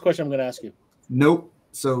 That's the first question I'm going to ask you. Nope.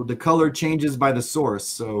 So the color changes by the source.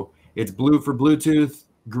 So it's blue for Bluetooth,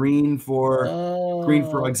 green for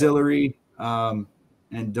auxiliary, and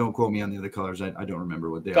don't quote me on the other colors. I don't remember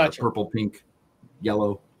what they are. Purple, pink,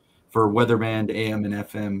 yellow. For weather band, AM and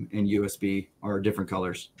FM, and USB are different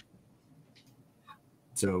colors.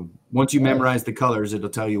 So once you memorize the colors, it'll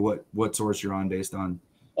tell you what source you're on based on.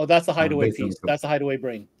 Oh, that's the Hideaway piece. That's the Hideaway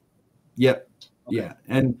brain. Yep. Okay. Yeah.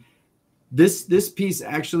 And This piece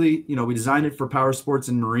actually, you know, we designed it for power sports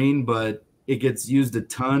and marine, but it gets used a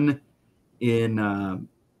ton in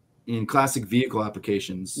classic vehicle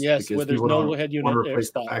applications. Yes, because where there's people no don't head want unit to air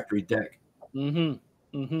replace the spot. factory deck.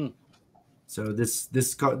 So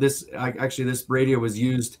this radio was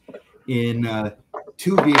used in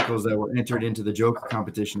 2 vehicles that were entered into the Joker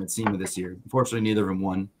competition at SEMA this year. Unfortunately, neither of them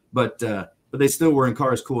won, but they still were in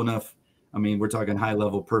cars cool enough. I mean, we're talking high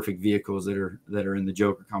level, perfect vehicles that are in the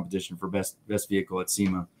Joker competition for best vehicle at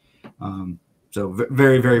SEMA. So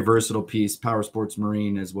very, very versatile piece, power sports,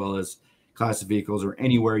 marine, as well as classic vehicles, or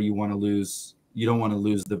anywhere you want to lose. You don't want to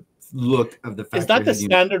lose the look of the factory. Is that the head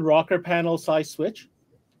unit. standard rocker panel size switch?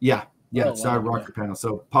 Yeah. Yeah, Oh, it's our wow, rocker panel.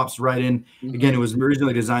 So pops right in. Again, it was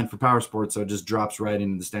originally designed for power sports, so it just drops right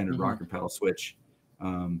into the standard rocker panel switch.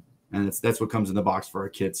 And that's what comes in the box for our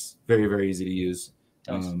kits. Very, very easy to use.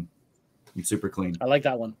 Nice. And super clean. I like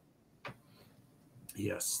that one.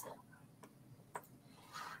 Yes.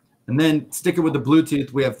 And then sticking with the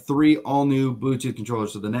Bluetooth, we have 3 all-new Bluetooth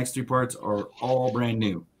controllers. So the next 3 parts are all brand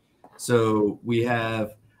new. So we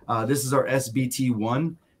have, this is our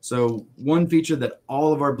SBT1. So one feature that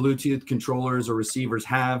all of our Bluetooth controllers or receivers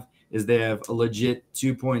have is they have a legit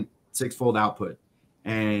 2.6 volt output.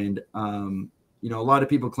 And, you know, a lot of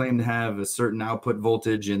people claim to have a certain output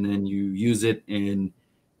voltage, and then you use it, and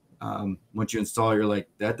once you install, you're like,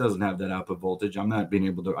 that doesn't have that output voltage. I'm not being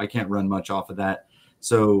able to, I can't run much off of that.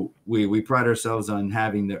 So we pride ourselves on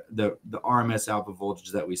having the RMS output voltage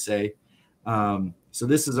that we say. So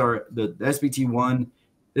this is the SBT1.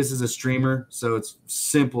 This is a streamer, so it's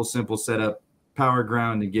simple setup, power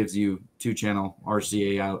ground, and gives you 2-channel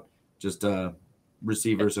RCA out, just a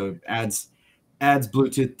receiver, so it adds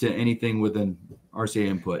Bluetooth to anything with an RCA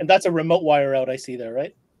input. And that's a remote wire out I see there,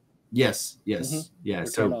 right? Yes. Yeah.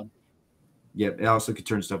 So yeah, it also could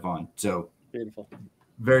turn stuff on. So beautiful.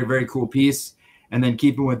 Very, very cool piece. And then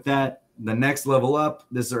keeping with that, the next level up,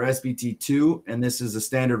 this is our SBT2, and this is a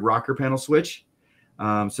standard rocker panel switch.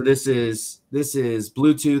 So this is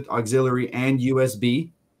Bluetooth, auxiliary, and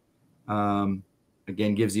USB.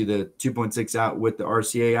 Again, gives you the 2.6 out with the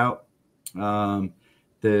RCA out.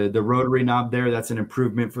 The rotary knob there, that's an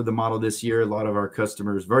improvement for the model this year. A lot of our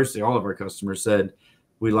customers, virtually all of our customers, said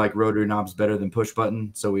we like rotary knobs better than push button.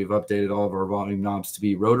 So we've updated all of our volume knobs to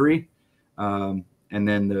be rotary. And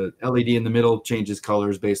then the LED in the middle changes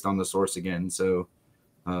colors based on the source again. So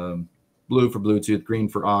blue for Bluetooth, green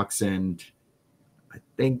for aux, and I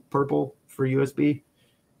think purple for USB.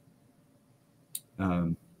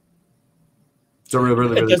 So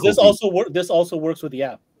really does cool this also work? This also works with the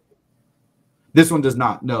app. This one does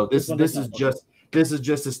not. No, this is just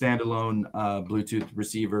a standalone Bluetooth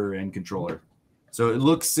receiver and controller. So it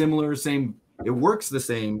looks similar, same. It works the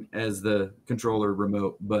same as the controller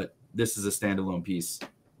remote, but this is a standalone piece.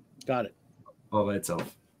 Got it. All by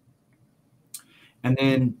itself. And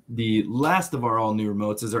then the last of our all new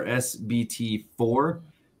remotes is our SBT4.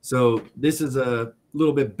 So this is a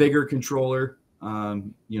little bit bigger controller,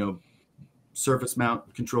 surface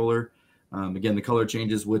mount controller. Again, the color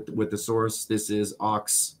changes with the source. This is aux,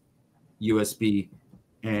 USB,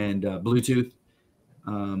 and Bluetooth.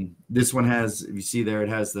 This one has, if you see there, it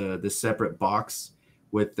has the separate box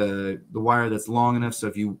with the wire that's long enough. So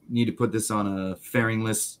if you need to put this on a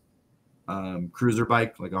fairingless cruiser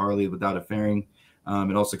bike, like a Harley without a fairing,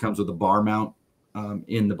 it also comes with a bar mount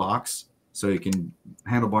in the box. So you can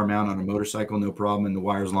handlebar mount on a motorcycle, no problem. And the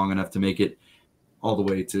wire's long enough to make it all the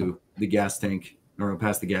way to the gas tank, or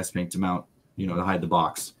past the gas tank to mount, to hide the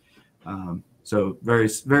box. So very,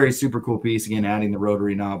 very super cool piece. Again, adding the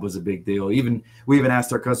rotary knob was a big deal. We even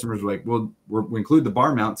asked our customers, like, well, we include the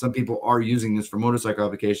bar mount. Some people are using this for motorcycle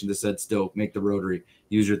applications. They said, still make the rotary.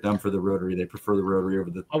 Use your thumb for the rotary. They prefer the rotary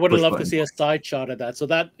over the. I would have loved to see a side shot of that. So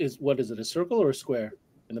that is, what is it? A circle or a square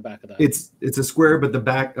in the back of that? It's a square, but the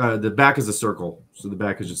back is a circle. So the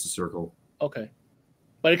back is just a circle. Okay,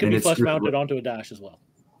 but it can be flush mounted onto a dash as well.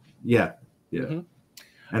 Yeah, yeah.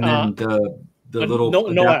 Mm-hmm. And then the little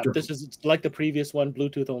no app. This is like the previous one,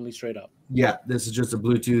 Bluetooth only, straight up. Yeah, this is just a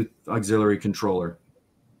Bluetooth auxiliary controller.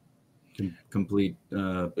 Complete.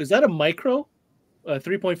 Is that a micro?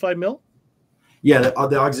 3.5 mil? Yeah,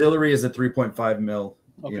 the auxiliary is a 3.5 mil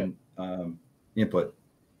input.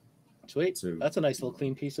 Sweet. So that's a nice little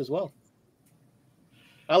clean piece as well.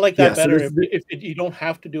 I like that better. So if you don't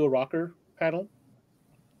have to do a rocker panel,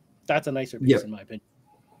 that's a nicer piece in my opinion.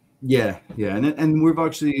 Yeah, yeah, and we've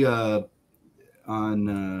actually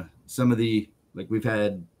on some of the, like, we've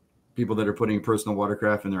had people that are putting personal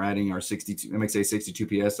watercraft and they're adding our MXA 62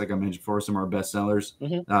 PS, like I mentioned before, some of our best sellers.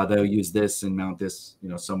 Mm-hmm. They'll use this and mount this,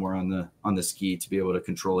 somewhere on the ski to be able to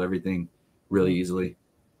control everything really easily.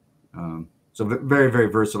 So very, very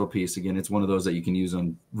versatile piece. Again, it's one of those that you can use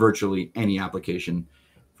on virtually any application,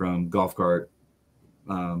 from golf cart,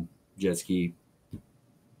 jet ski,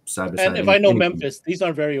 side by And side. if I know anything. Memphis, these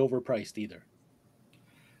aren't very overpriced either.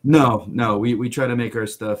 No, we try to make our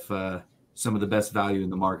stuff some of the best value in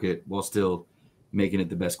the market while still making it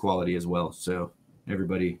the best quality as well. So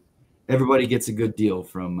everybody gets a good deal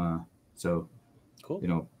from. So cool. You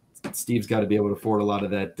know, Steve's got to be able to afford a lot of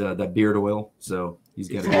that beard oil. So he's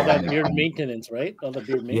got all that beard maintenance, right? All the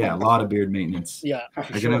beard maintenance. Yeah, a lot of beard maintenance. Yeah,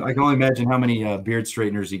 I can only imagine how many beard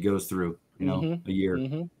straighteners he goes through. You know, a year.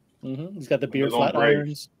 He's got the beard flat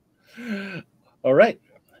irons. All right,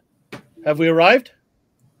 have we arrived?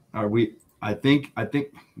 Are we? I think.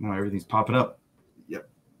 No, everything's popping up. Yep.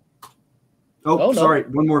 Oh, sorry.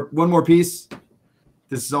 No. One more piece.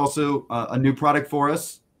 This is also a new product for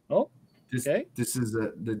us. Oh, okay. This is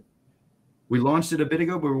we launched it a bit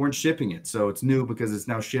ago, but we weren't shipping it. So it's new because it's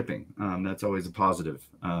now shipping. That's always a positive.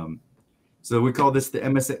 So we call this the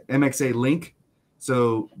MXA Link.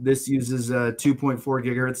 So this uses 2.4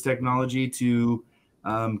 gigahertz technology to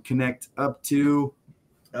connect up to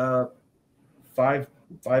five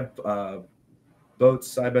boats,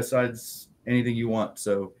 side by sides, anything you want.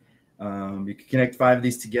 So you can connect 5 of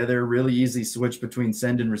these together. Really easy switch between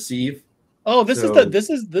send and receive. Oh, this is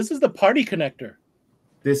the party connector.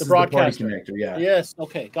 This is the party connector. Yeah. Yes.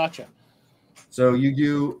 Okay. Gotcha. So you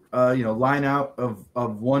do line out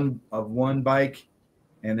of one bike,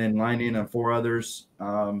 and then line in on 4 others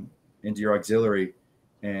into your auxiliary,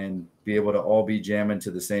 and be able to all be jamming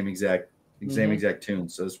to the same exact tune.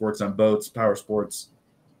 So this works on boats, Powersports,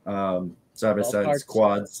 side by sides,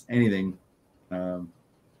 quads, anything.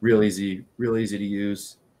 Real easy to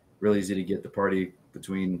use, real easy to get the party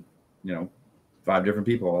between 5 different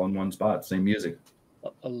people all in one spot, same music.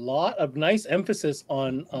 A lot of nice emphasis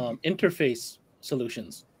on interface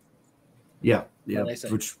solutions. Yeah.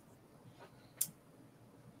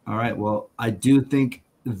 All right. Well, I do think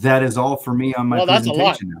that is all for me on my presentation.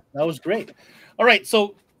 That's a lot. That was great. All right.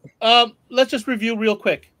 So let's just review real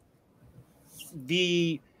quick.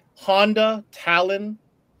 The Honda Talon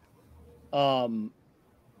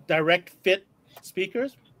direct fit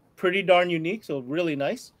speakers, pretty darn unique. So really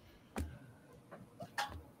nice.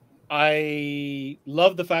 I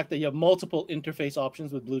love the fact that you have multiple interface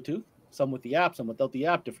options with Bluetooth, some with the app, some without the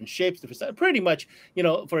app, different shapes, different pretty much,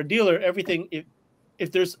 for a dealer, everything,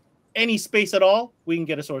 if there's any space at all, we can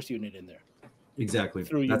get a source unit in there. Exactly.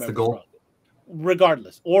 That's the goal.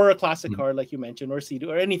 Regardless, or a classic card like you mentioned, or CD,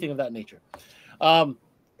 or anything of that nature. But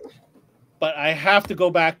I have to go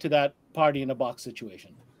back to that party in a box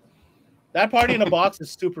situation. That party in a box is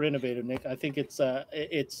super innovative, Nick. I think it's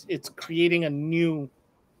creating a new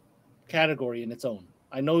category in its own.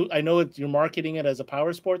 I know you're marketing it as a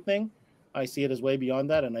power sport thing. I see it as way beyond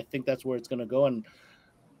that, and I think that's where it's going to go. And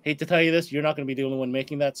hate to tell you this, you're not going to be the only one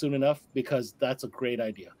making that soon enough, because that's a great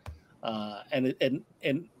idea.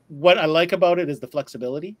 And what I like about it is the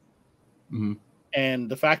flexibility, and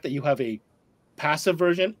the fact that you have a passive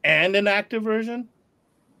version and an active version.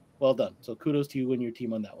 Well done. So kudos to you and your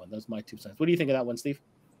team on that one. That's my 2 cents. What do you think of that one, Steve?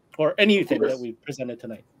 Or anything that we presented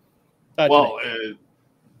tonight?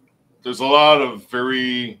 There's a lot of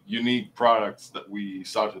very unique products that we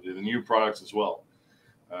started, and new products as well.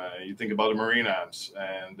 You think about the marine amps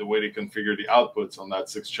and the way they configure the outputs on that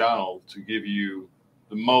 6-channel to give you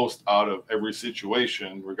the most out of every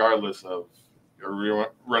situation, regardless of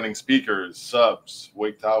your running speakers, subs,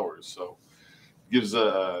 wake towers. So it gives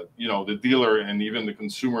the dealer and even the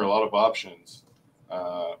consumer a lot of options.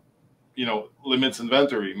 Limits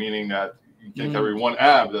inventory, meaning that you can carry one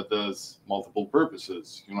amp that does multiple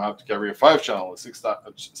purposes. You don't have to carry a 5-channel, a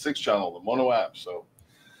 6-channel, a mono amp. So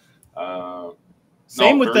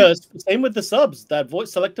same with the subs, that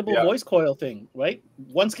selectable voice coil thing, right?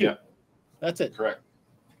 One SKU. Yeah. That's it. Correct.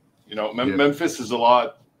 Memphis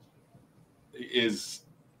is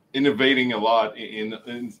innovating a lot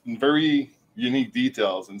in very unique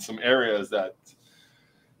details in some areas that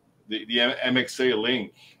the MXA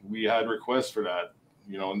Link, we had requests for that.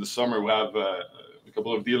 In the summer, we have a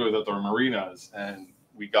couple of dealers at our marinas, and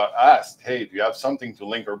we got asked, hey, do you have something to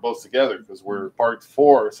link our boats together? Because we're parked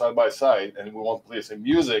 4 side by side, and we want to play some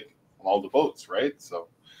music on all the boats, right? So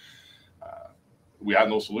we had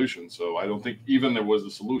no solution. So I don't think even there was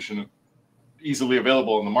a solution easily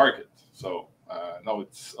available in the market. So no,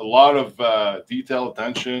 it's a lot of detail,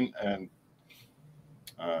 attention, and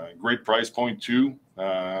great price point too.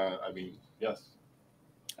 Yes.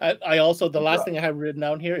 I also, the last thing I have written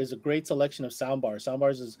down here is a great selection of soundbars.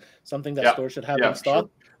 Soundbars is something that stores should have in stock. Sure.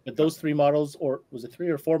 But those 3 models, or was it 3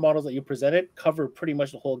 or 4 models that you presented, cover pretty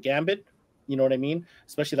much the whole gambit. You know what I mean?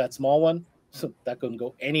 Especially that small one. So that can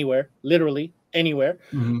go anywhere, literally anywhere.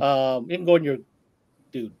 Mhm. It can go in your,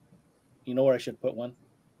 dude, you know where I should put one?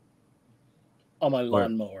 On my Where?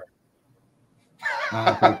 lawnmower.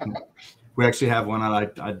 We actually have one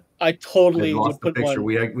on. I totally lost would the put picture.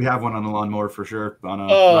 one. We have one on the lawnmower for sure. On a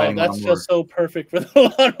Oh, riding that's lawnmower. just so perfect for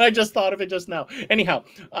the lawn. I just thought of it just now. Anyhow,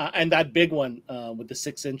 and that big one with the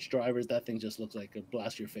 6-inch drivers, that thing just looks like it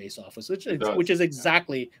blast your face off, which is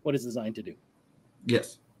exactly what it's designed to do.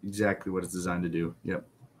 Yes, exactly what it's designed to do. Yep.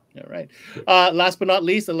 All right. Last but not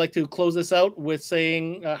least, I'd like to close this out with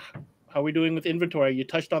saying, how are we doing with inventory? You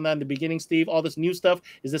touched on that in the beginning, Steve. All this new stuff,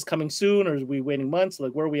 is this coming soon, or are we waiting months?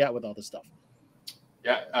 Like, where are we at with all this stuff?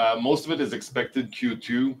 Yeah, most of it is expected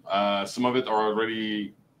Q2. Some of it are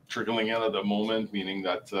already trickling in at the moment, meaning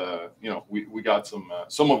that we got some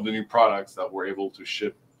of the new products that we're able to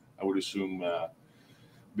ship, I would assume,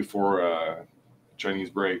 before Chinese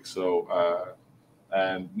break. So,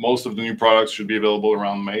 and most of the new products should be available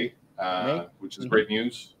around May, which is great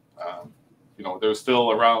news. There's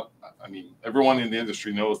still around. I mean, everyone in the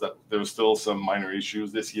industry knows that there's still some minor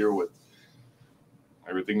issues this year with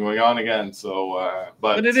everything going on again. So,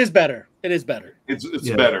 but it is better. It is better. It's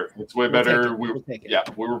better. It's way better. We'll take it. Yeah,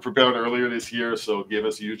 we were prepared earlier this year, so it gave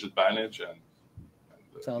us a huge advantage. And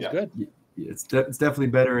sounds good. It's definitely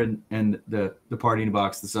better. And the partying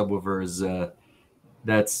box, the subwoofer is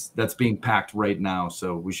that's being packed right now.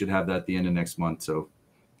 So we should have that at the end of next month. So.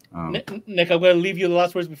 Nick, I'm going to leave you the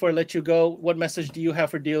last words before I let you go. What message do you have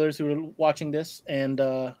for dealers who are watching this and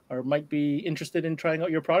or might be interested in trying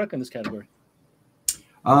out your product in this category?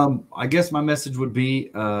 I guess my message would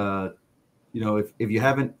be, if you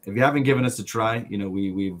haven't given us a try,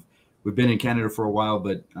 we've been in Canada for a while,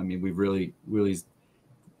 but I mean we've really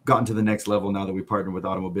gotten to the next level now that we partner with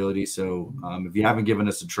Automobility. So if you haven't given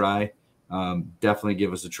us a try, definitely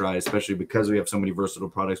give us a try, especially because we have so many versatile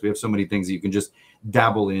products. We have so many things that you can just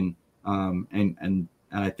dabble in. And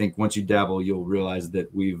I think once you dabble, you'll realize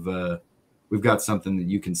that we've got something that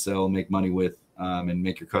you can sell, make money with, and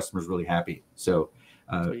make your customers really happy. So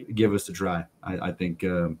give us a try. I think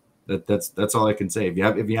that's all I can say.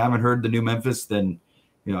 If you haven't heard the new Memphis, then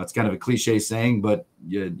it's kind of a cliche saying, but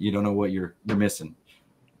you don't know what you're missing.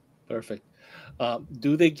 Perfect. How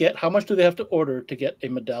much do they have to order to get a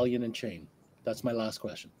medallion and chain? That's my last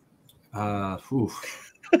question. I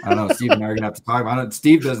don't know. Steve and I are gonna have to talk about it.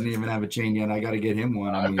 Steve doesn't even have a chain yet. I got to get him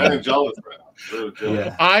one. I'm kind of jealous right now. Really jealous.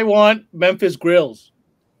 Yeah. I want Memphis grills.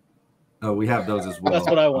 Oh, we have those as well. That's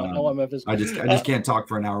what I want. I want Memphis. I just can't talk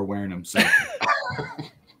for an hour wearing them. So.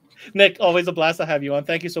 Nick, always a blast to have you on.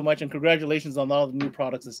 Thank you so much, and congratulations on all the new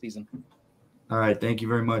products this season. All right, thank you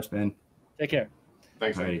very much, Ben. Take care.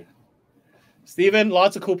 Thanks, Alrighty. Steven,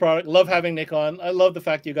 lots of cool product. Love having Nick on. I love the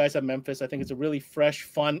fact you guys have Memphis. I think it's a really fresh,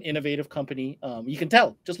 fun, innovative company. You can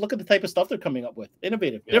tell. Just look at the type of stuff they're coming up with.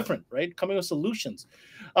 Innovative, different, right? Coming with solutions.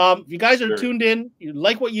 If you guys are tuned in, you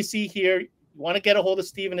like what you see here, you want to get a hold of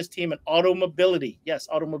Steve and his team at Automobility. Yes,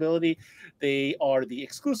 Automobility. They are the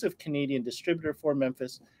exclusive Canadian distributor for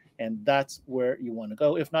Memphis, and that's where you want to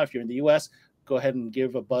go. If not, if you're in the U.S., go ahead and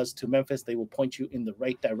give a buzz to Memphis. They will point you in the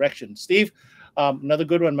right direction. Steve, another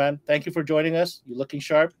good one, man. Thank you for joining us. You're looking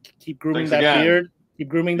sharp. Keep grooming beard. Keep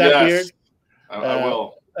grooming that beard. I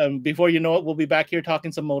will. Before you know it, we'll be back here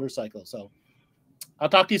talking some motorcycles. So I'll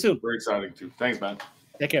talk to you soon. Very exciting, too. Thanks, man.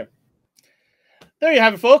 Take care. There you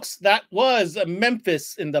have it, folks. That was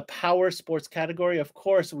Memphis in the power sports category. Of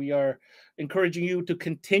course, we are encouraging you to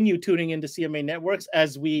continue tuning into CMA Networks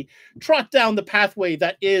as we trot down the pathway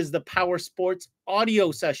that is the power sports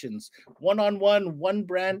audio sessions. One-on-one, one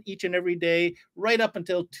brand each and every day, right up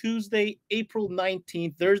until Tuesday, April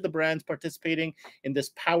 19th. There's the brands participating in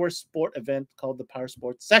this power sport event called the Power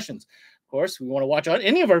Sports Sessions. Of course, we want to watch on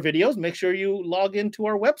any of our videos. Make sure you log into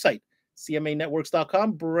our website,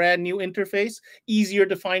 CMAnetworks.com. Brand new interface, easier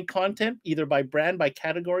to find content, either by brand, by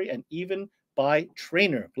category, and even by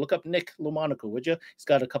trainer. Look up Nick LoMonaco, would you? He's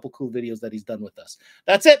got a couple cool videos that he's done with us.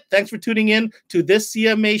 That's it. Thanks for tuning in to this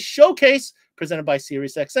CMA showcase presented by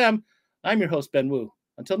SiriusXM. I'm your host, Ben Wu.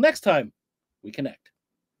 Until next time, we connect.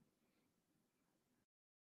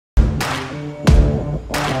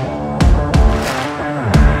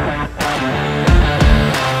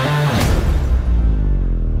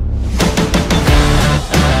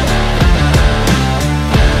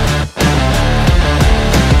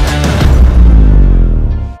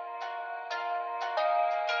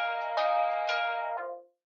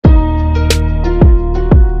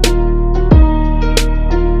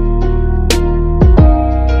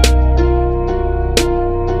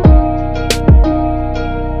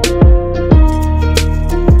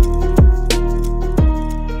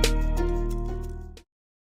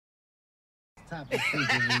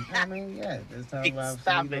 I mean, yeah, it's time about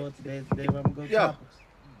Stop it. Today when I'm going to Yo,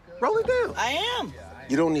 roll it down. I am.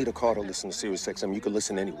 You don't need a car to listen to Sirius XM. You can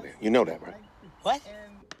listen anywhere. You know that, right? What?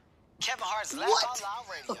 Kevin Hart's Laugh Out Loud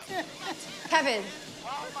Radio. Kevin,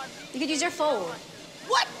 you could use your phone.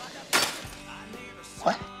 What?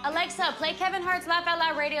 What? Alexa, play Kevin Hart's Laugh Out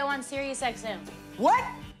Loud Radio on Sirius XM. What?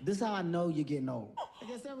 This is how I know you're getting old. I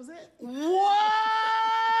guess that was it. What?